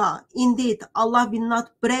from Allah? Indeed, Allah will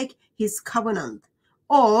not break his covenant.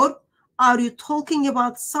 Or are you talking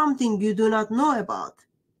about something you do not know about?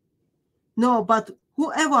 No, but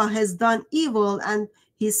whoever has done evil and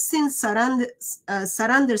his sin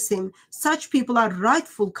surrenders him, such people are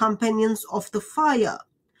rightful companions of the fire.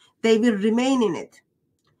 They will remain in it.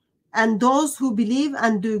 And those who believe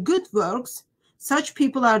and do good works, Such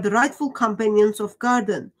people are the rightful companions of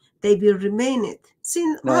garden. They will remain it. See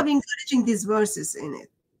how Now, encouraging these verses in it.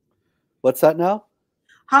 what's that now?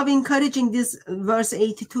 How encouraging this verse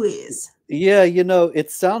 82 is. Yeah, you know, it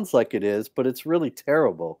sounds like it is, but it's really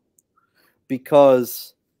terrible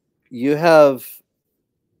because you have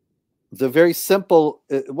the very simple.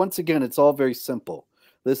 Once again, it's all very simple.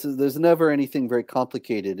 There's never anything very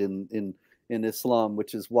complicated in Islam,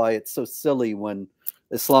 which is why it's so silly when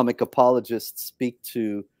Islamic apologists speak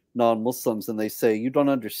to non-Muslims and they say you don't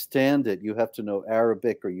understand it. You have to know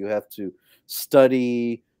Arabic, or you have to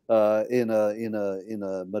study in a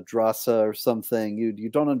madrasa or something. You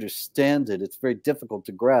don't understand it. It's very difficult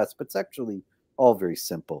to grasp. It's actually all very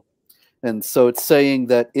simple. And so it's saying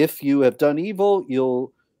that if you have done evil,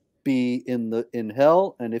 you'll be in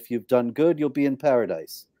hell, and if you've done good, you'll be in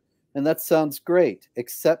paradise. And that sounds great,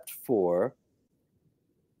 except for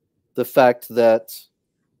the fact that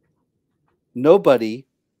nobody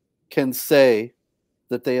can say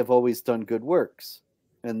that they have always done good works.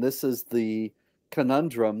 And this is the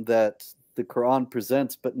conundrum that the Quran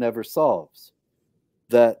presents but never solves.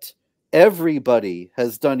 That everybody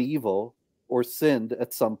has done evil or sinned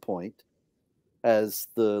at some point. As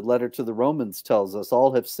the letter to the Romans tells us,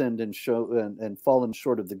 all have sinned and fallen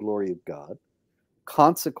short of the glory of God.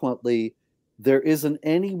 Consequently, there isn't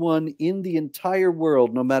anyone in the entire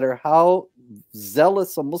world, no matter how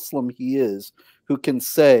zealous a Muslim he is, who can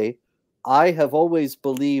say, I have always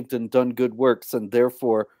believed and done good works, and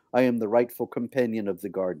therefore I am the rightful companion of the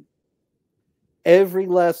garden. Every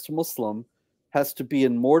last Muslim has to be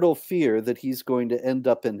in mortal fear that he's going to end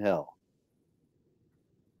up in hell.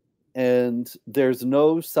 And there's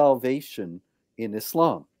no salvation in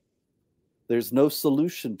Islam. There's no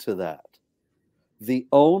solution to that. The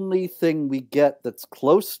only thing we get that's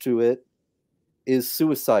close to it is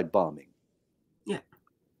suicide bombing. Yeah.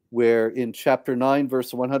 Where in chapter 9,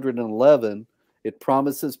 verse 111, it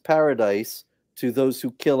promises paradise to those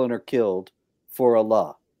who kill and are killed for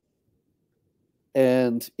Allah.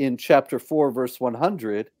 And in chapter 4, verse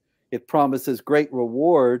 100, it promises great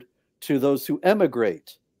reward to those who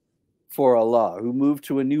emigrate for Allah, who move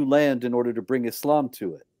to a new land in order to bring Islam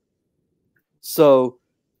to it. So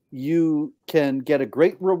you can get a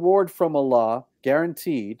great reward from Allah,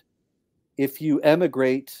 guaranteed, if you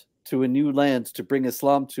emigrate to a new land to bring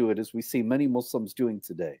Islam to it, as we see many Muslims doing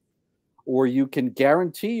today. Or you can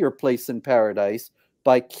guarantee your place in paradise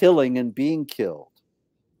by killing and being killed.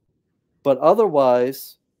 But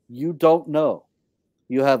otherwise, you don't know.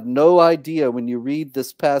 You have no idea when you read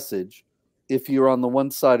this passage if you're on the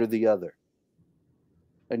one side or the other.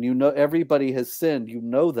 And you know everybody has sinned, you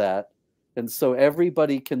know that. And so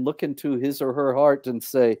everybody can look into his or her heart and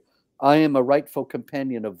say, I am a rightful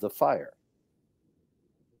companion of the fire.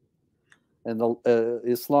 And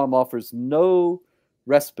Islam offers no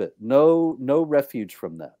respite, no refuge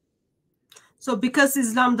from that. So because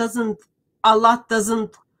Allah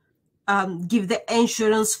doesn't give the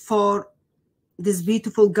insurance for these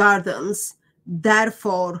beautiful gardens,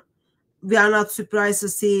 therefore we are not surprised to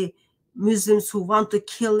see Muslims who want to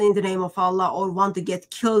kill in the name of Allah or want to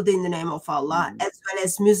get killed in the name of Allah, as well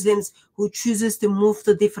as Muslims who chooses to move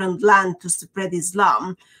to different land to spread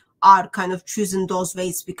Islam, are kind of choosing those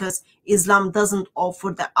ways, because Islam doesn't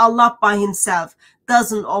offer them, Allah by himself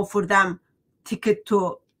doesn't offer them ticket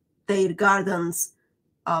to their gardens.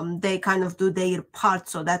 They kind of do their part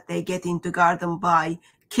so that they get into garden by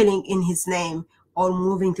killing in his name or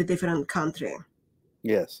moving to different country.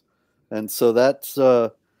 Yes. And so that's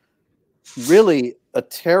really a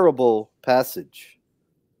terrible passage.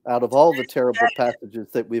 Out of all the terrible passages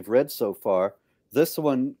that we've read so far, this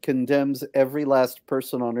one condemns every last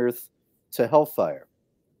person on earth to hellfire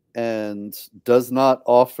and does not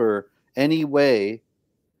offer any way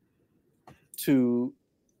to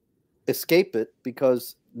escape it,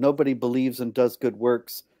 because nobody believes and does good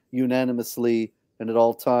works unanimously and at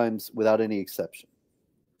all times without any exception.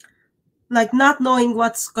 Like, not knowing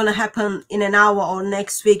what's going to happen in an hour or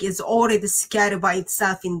next week is already scary by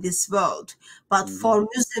itself in this world. But for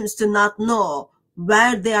Muslims to not know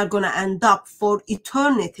where they are going to end up for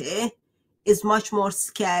eternity is much more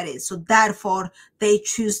scary. So therefore, they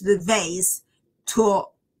choose the ways to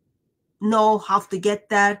know how to get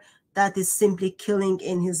there. That is simply killing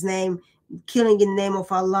in his name, killing in the name of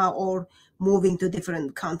Allah, or moving to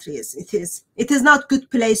different countries. It is not good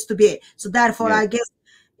place to be. So therefore, Yes. I guess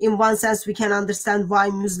in one sense we can understand why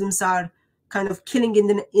Muslims are kind of killing in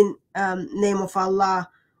the name of Allah,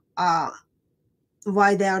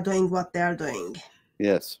 why they are doing what they are doing.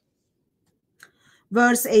 Yes.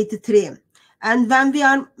 Verse 83. And when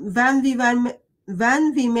we were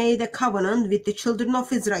when we made a covenant with the children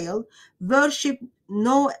of Israel, worship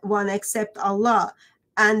no one except Allah,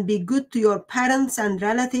 and be good to your parents and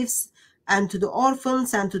relatives, and to the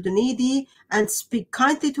orphans and to the needy, and speak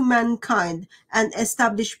kindly to mankind, and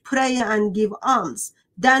establish prayer and give alms.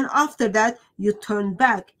 Then after that you turn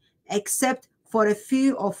back, except for a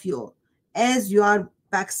few of you, as you are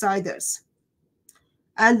backsliders.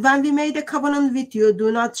 And when we made a covenant with you,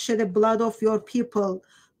 do not shed the blood of your people,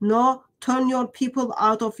 nor turn your people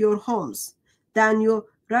out of your homes. Then you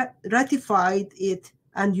ratified it,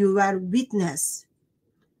 and you were witness.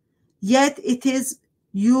 Yet it is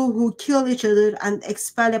you who kill each other and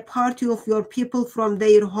expel a party of your people from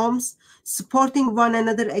their homes, supporting one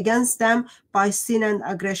another against them by sin and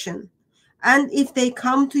aggression. And if they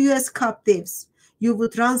come to you as captives, you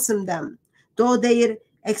would ransom them, though their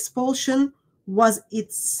expulsion was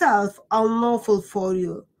itself unlawful for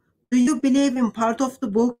you. Do you believe in part of the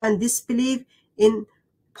book and disbelieve in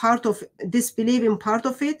part of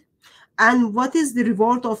it? And what is the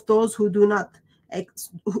reward of those who do not,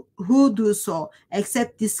 who do so,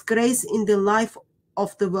 except disgrace in the life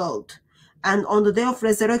of the world? And on the day of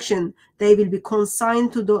resurrection, they will be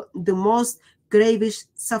consigned to the most gravish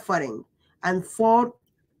suffering. And for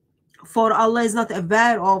Allah is not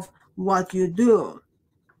aware of what you do.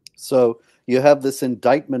 So you have this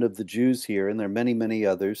indictment of the Jews here, and there are many, many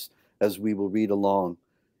others, as we will read along.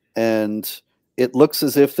 And it looks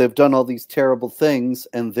as if they've done all these terrible things,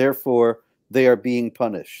 and therefore they are being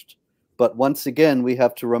punished. But once again, we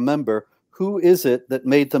have to remember, who is it that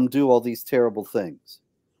made them do all these terrible things?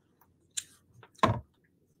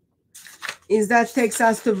 Is that takes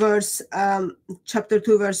us to verse chapter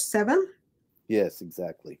 2, verse 7? Yes,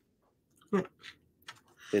 exactly. Yeah.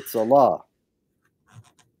 It's Allah.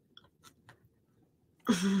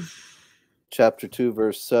 Chapter 2,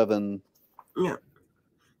 verse 7. Yeah.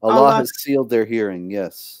 Allah has sealed their hearing,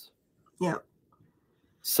 yes. Yeah.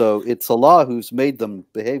 So it's Allah who's made them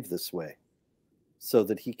behave this way, so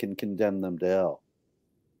that he can condemn them to hell.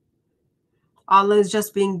 Allah is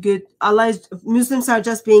just being good. Muslims are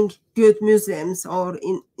just being good Muslims, or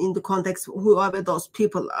in the context, whoever those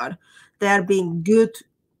people are, they are being good,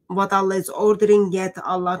 what Allah is ordering, yet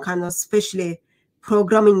Allah kind of specially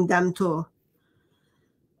programming them to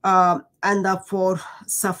end up for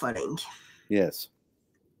suffering. Yes.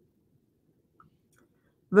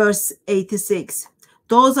 Verse 86.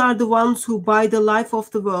 Those are the ones who buy the life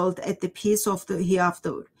of the world at the peace of the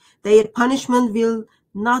hereafter. Their punishment will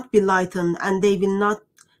not be lightened, and they will not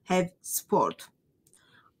have support.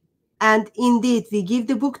 And indeed, we give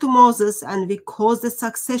the book to Moses, and we cause the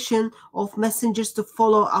succession of messengers to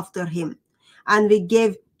follow after him. And we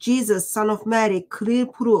gave Jesus, son of Mary, clear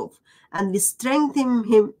proof, and we strengthen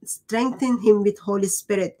him with Holy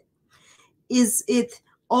Spirit. Is it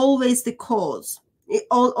always the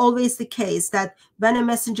case that when a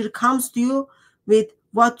messenger comes to you with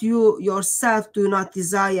what you yourself do not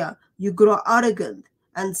desire, you grow arrogant,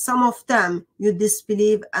 and some of them you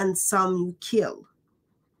disbelieve, and some you kill?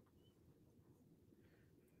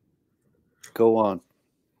 Go on.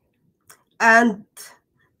 And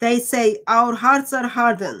they say, our hearts are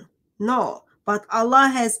hardened. No, but Allah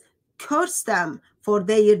has cursed them for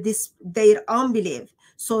their unbelief.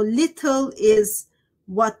 So little is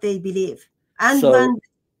what they believe. And so when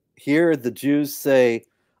here the Jews say,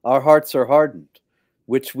 our hearts are hardened,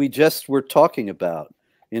 which we just were talking about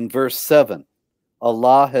in verse 7.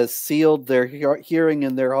 Allah has sealed their hearing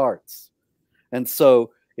in their hearts. And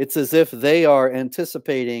so it's as if they are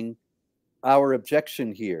anticipating our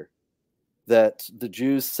objection here, that the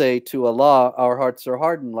Jews say to Allah, our hearts are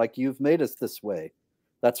hardened, like you've made us this way.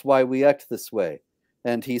 That's why we act this way.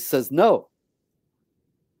 And he says, no.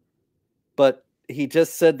 But he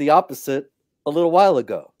just said the opposite a little while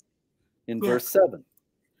ago in verse 7.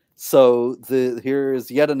 So here is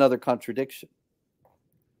yet another contradiction.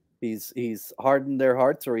 He's hardened their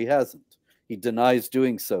hearts, or he hasn't. He denies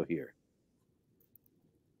doing so here.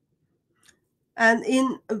 And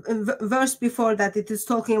in verse before that, it is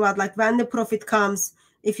talking about, like, when the prophet comes,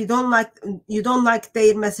 if you don't like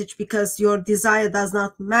their message because your desire does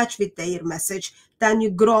not match with their message, then you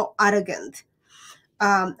grow arrogant.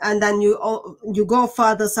 And then you go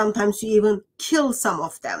further. Sometimes you even kill some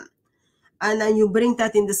of them. And then you bring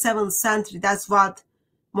that in the 7th century. That's what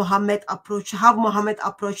Muhammad approached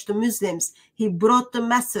the Muslims. He brought the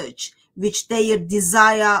message which their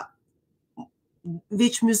desire,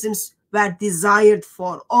 which Muslims were desired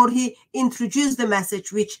for, or he introduced the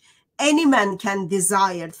message which any man can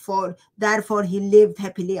desire for. Therefore, he lived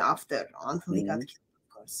happily after until he got killed, of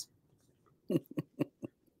course.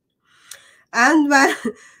 And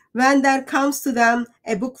When there comes to them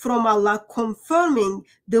a book from Allah confirming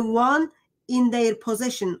the one in their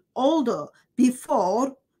possession, although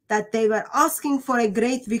before that they were asking for a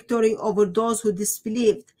great victory over those who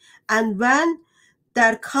disbelieved, and when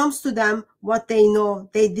there comes to them what they know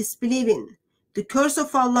they disbelieve in, the curse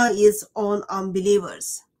of Allah is on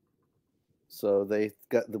unbelievers. So they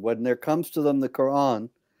got, when there comes to them the Quran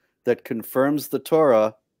that confirms the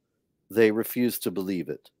Torah, they refuse to believe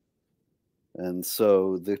it. And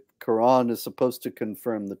so the Quran is supposed to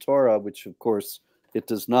confirm the Torah, which of course it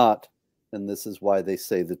does not. And this is why they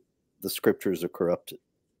say that the scriptures are corrupted.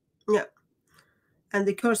 Yeah. And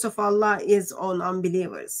the curse of Allah is on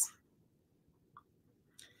unbelievers.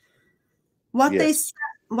 What Yes.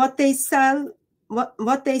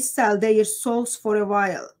 they sell their souls for a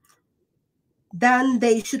while. Then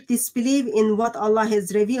they should disbelieve in what Allah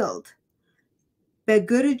has revealed.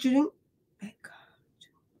 Begrudging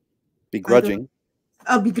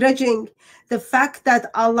the fact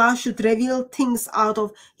that Allah should reveal things out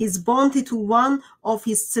of His bounty to one of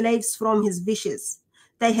His slaves from His wishes.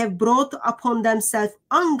 They have brought upon themselves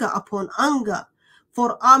anger upon anger.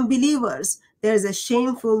 For unbelievers, there is a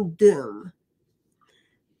shameful doom.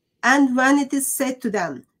 And when it is said to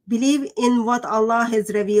them, believe in what Allah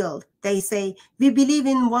has revealed, they say, we believe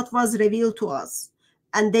in what was revealed to us.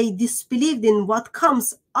 And they disbelieved in what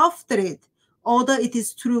comes after it, although it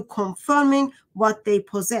is true, confirming what they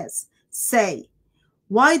possess. Say,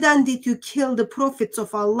 why then did you kill the prophets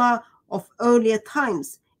of Allah of earlier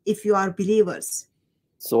times if you are believers?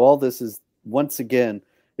 So all this is, once again,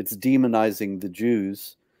 it's demonizing the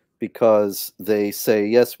Jews because they say,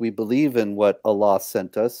 yes, we believe in what Allah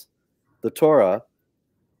sent us, the Torah,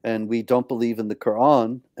 and we don't believe in the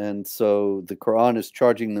Quran. And so the Quran is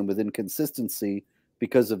charging them with inconsistency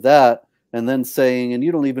because of that. And then saying, and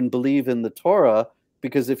you don't even believe in the Torah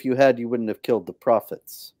because if you had, you wouldn't have killed the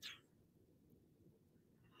prophets.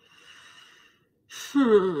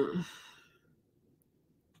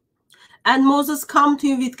 And Moses come to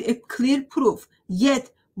you with a clear proof.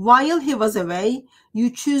 Yet, while he was away, you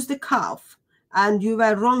chose the calf, and you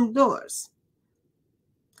were wrongdoers.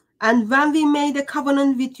 And when we made a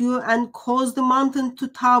covenant with you and caused the mountain to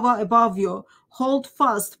tower above you, hold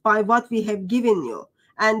fast by what we have given you,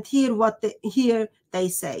 and hear what they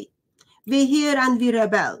say. We hear and we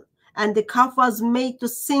rebel. And the calf was made to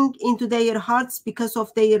sink into their hearts because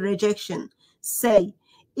of their rejection. Say,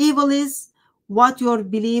 evil is what your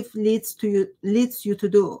belief leads you to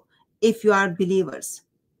do, if you are believers.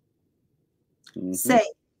 Say,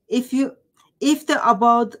 if the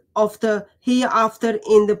abode of the hereafter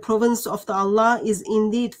in the province of the Allah is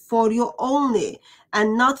indeed for you only,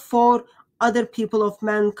 and not for other people of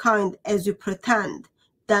mankind as you pretend,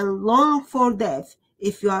 then long for death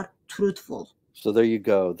if you are truthful. So there you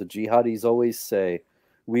go. The jihadis always say,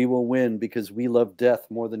 we will win because we love death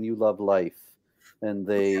more than you love life. And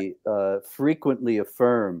they frequently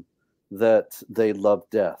affirm that they love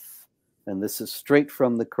death. And this is straight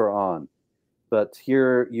from the Quran. But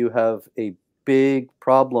here you have a big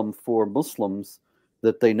problem for Muslims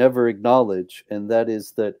that they never acknowledge, and that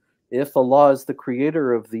is that if Allah is the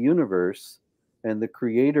creator of the universe and the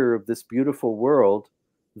creator of this beautiful world,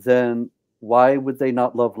 then why would they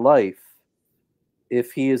not love life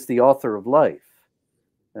if He is the author of life?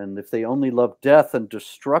 And if they only love death and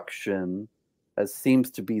destruction, as seems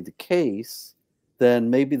to be the case, then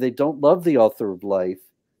maybe they don't love the author of life,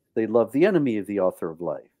 they love the enemy of the author of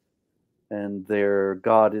life. And their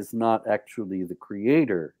God is not actually the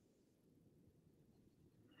creator.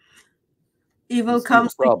 Evil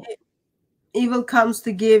comes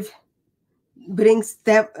to give, brings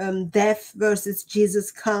death versus Jesus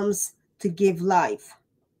comes to give life.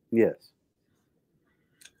 Yes.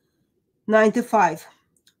 95.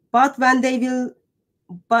 But they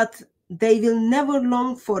will never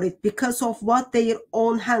long for it because of what their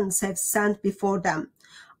own hands have sent before them.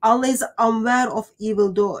 Allah is unaware of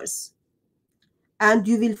evildoers. And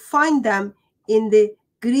you will find them in the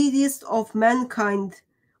greediest of mankind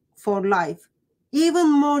for life, even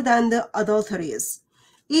more than the adulteries.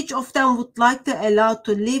 Each of them would like to allow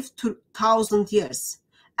to live 2,000 years,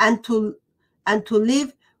 and to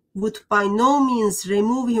live would by no means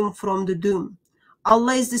remove him from the doom.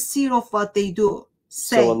 Allah is the seer of what they do.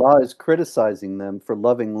 Say, so Allah is criticizing them for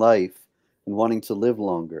loving life and wanting to live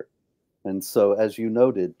longer. And so, as you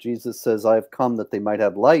noted, Jesus says, I have come that they might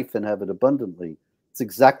have life and have it abundantly. It's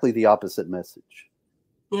exactly the opposite message.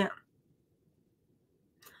 Yeah.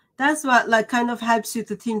 That's what kind of helps you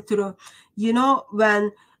to think through. You know,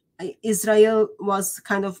 when Israel was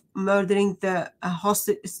kind of murdering the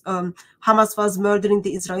hostage, Hamas was murdering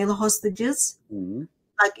the Israeli hostages.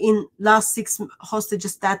 like in last 6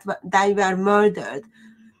 hostages that they were murdered,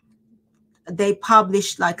 they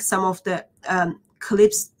published like some of the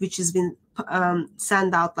clips which has been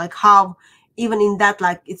sent out, like how even in that,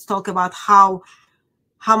 like it's talk about how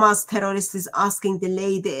Hamas terrorist is asking the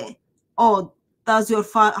lady, oh, does your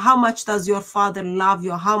how much does your father love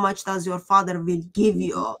you? How much does your father will give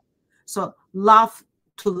you? So love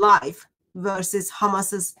to life versus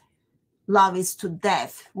Hamas's love is to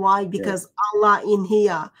death. Why? Because Allah in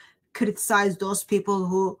here criticized those people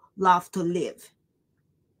who love to live.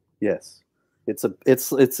 Yes, it's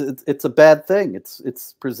a bad thing.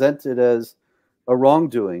 It's presented as a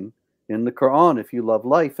wrongdoing in the Quran if you love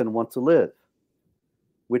life and want to live,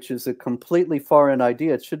 which is a completely foreign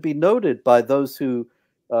idea. It should be noted by those who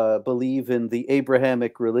believe in the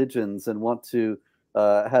Abrahamic religions and want to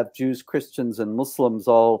have Jews, Christians, and Muslims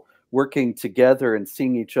all working together and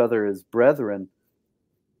seeing each other as brethren.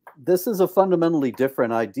 This is a fundamentally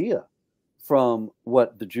different idea from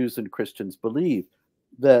what the Jews and Christians believe,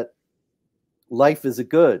 that life is a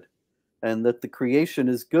good and that the creation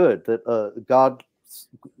is good, that God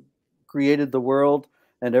created the world,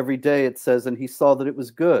 and every day it says, and he saw that it was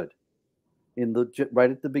good in the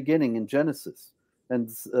right at the beginning in Genesis. And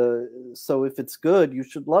so if it's good, you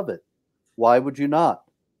should love it. Why would you not?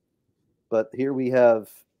 But here we have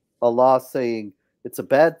Allah saying it's a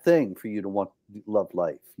bad thing for you to want to love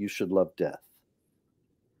life. You should love death.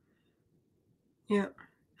 Yeah.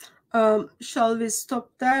 Shall we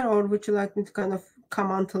stop there, or would you like me to kind of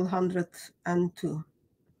come until 102?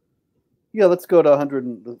 Yeah, let's go to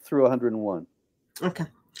 100 through 101. Okay.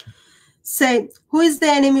 Say, who is the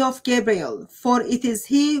enemy of Gabriel? For it is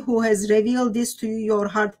he who has revealed this to your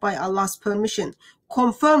heart by Allah's permission,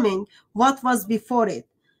 confirming what was before it,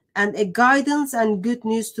 and a guidance and good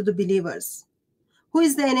news to the believers. Who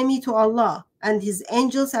is the enemy to Allah and his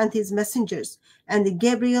angels and his messengers, and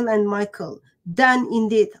Gabriel and Michael? Then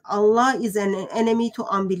indeed Allah is an enemy to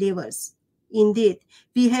unbelievers. Indeed,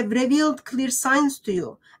 we have revealed clear signs to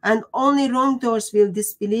you, and only wrongdoers will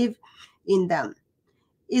disbelieve in them.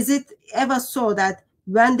 Is it ever so that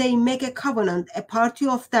when they make a covenant, a party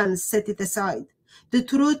of them set it aside? The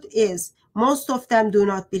truth is, most of them do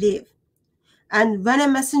not believe. And when a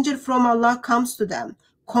messenger from Allah comes to them,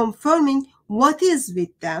 confirming what is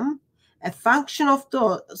with them, a function of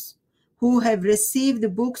those who have received the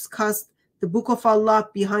books cast the book of Allah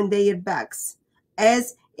behind their backs,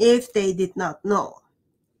 as if they did not know.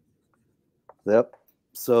 Yep.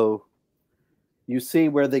 So you see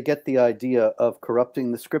where they get the idea of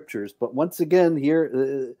corrupting the scriptures. But once again,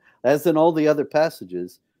 here, as in all the other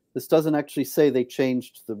passages, this doesn't actually say they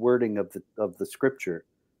changed the wording of the scripture,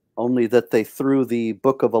 only that they threw the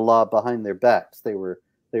book of Allah behind their backs. They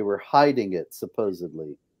were hiding it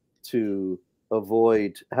supposedly to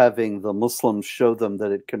avoid having the Muslims show them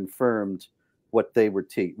that it confirmed what they were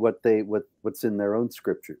what's in their own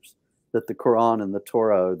scriptures, that the Quran and the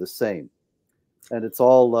Torah are the same. And it's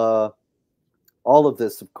all of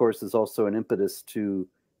this, of course, is also an impetus to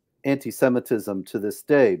anti-Semitism to this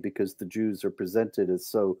day, because the Jews are presented as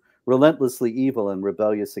so relentlessly evil and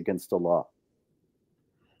rebellious against Allah.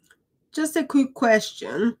 Just a quick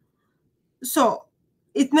question. So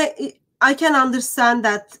I can understand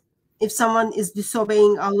that if someone is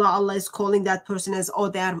disobeying Allah, Allah is calling that person as, oh,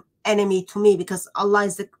 they are enemy to me, because Allah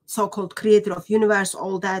is the so-called creator of universe,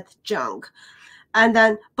 all that junk. And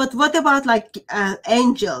then, but what about like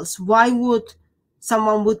angels? Why would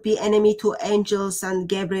someone would be enemy to angels and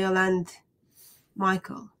Gabriel and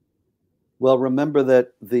Michael? Well, remember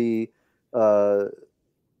that the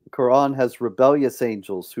Quran has rebellious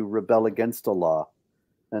angels who rebel against Allah.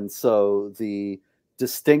 And so the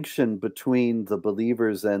distinction between the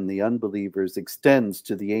believers and the unbelievers extends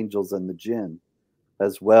to the angels and the jinn,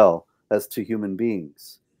 as well as to human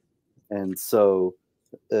beings. And so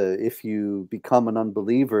if you become an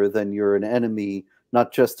unbeliever, then you're an enemy,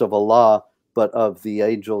 not just of Allah, but of the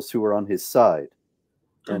angels who are on his side,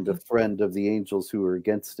 and a friend of the angels who are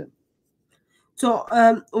against him. So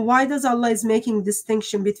why does Allah is making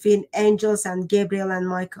distinction between angels and Gabriel and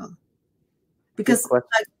Michael? Because like,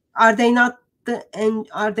 are they not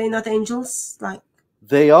angels? Like,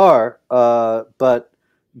 they are, but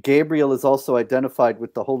Gabriel is also identified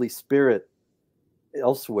with the Holy Spirit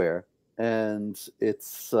elsewhere, and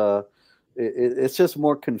it's just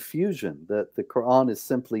more confusion that the Quran is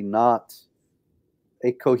simply not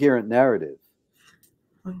a coherent narrative.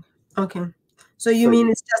 Okay, so you mean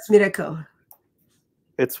it's just miracle?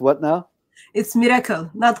 It's what now? It's miracle,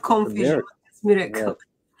 not confusion. It's miracle.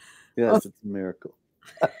 Yes, okay. It's a miracle.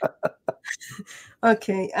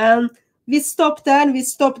 Okay, we stopped there. We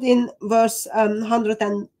stopped in verse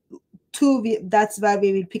 102. 2, that's where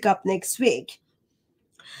we will pick up next week.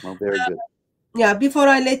 Well, very good. Yeah, before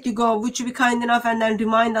I let you go, would you be kind enough and then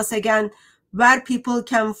remind us again where people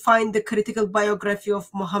can find the critical biography of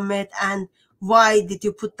Muhammad, and why did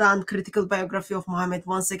you put down critical biography of Muhammad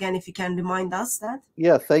once again, if you can remind us that?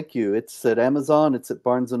 Yeah, thank you. It's at Amazon, it's at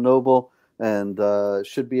Barnes & Noble, and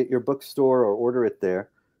should be at your bookstore, or order it there.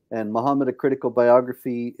 And Muhammad, A Critical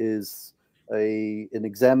Biography is an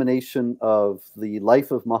examination of the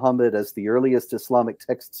life of Muhammad as the earliest Islamic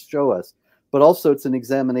texts show us, but also it's an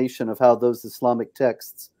examination of how those Islamic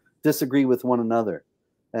texts disagree with one another,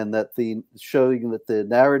 and that showing that the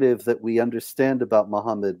narrative that we understand about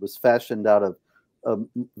Muhammad was fashioned out of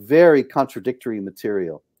very contradictory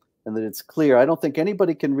material, and that it's clear. I don't think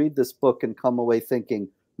anybody can read this book and come away thinking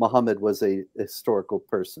Muhammad was a historical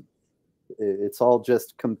person. It's all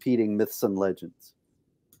just competing myths and legends.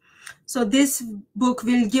 So this book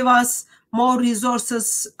will give us more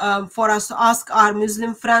resources for us to ask our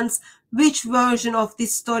Muslim friends which version of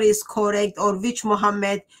this story is correct, or which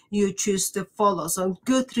Muhammad you choose to follow. So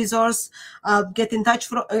good resource. Get in touch,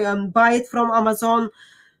 buy it from Amazon,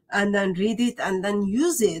 and then read it and then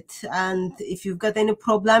use it. And if you've got any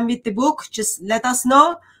problem with the book, just let us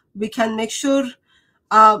know. We can make sure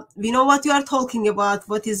we know what you are talking about.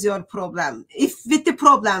 What is your problem? If with the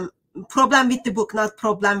problem with the book, not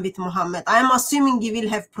problem with Muhammad. I am assuming you will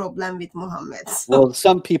have problem with Muhammad. So.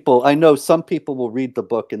 Well, I know some people will read the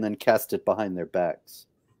book and then cast it behind their backs.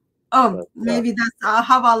 Oh, but, maybe that's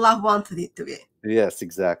how Allah wanted it to be. Yes,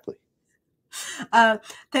 exactly.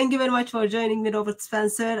 Thank you very much for joining me, Robert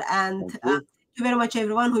Spencer, and thank you very much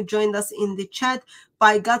everyone who joined us in the chat.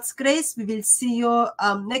 By God's grace, we will see you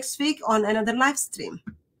next week on another live stream.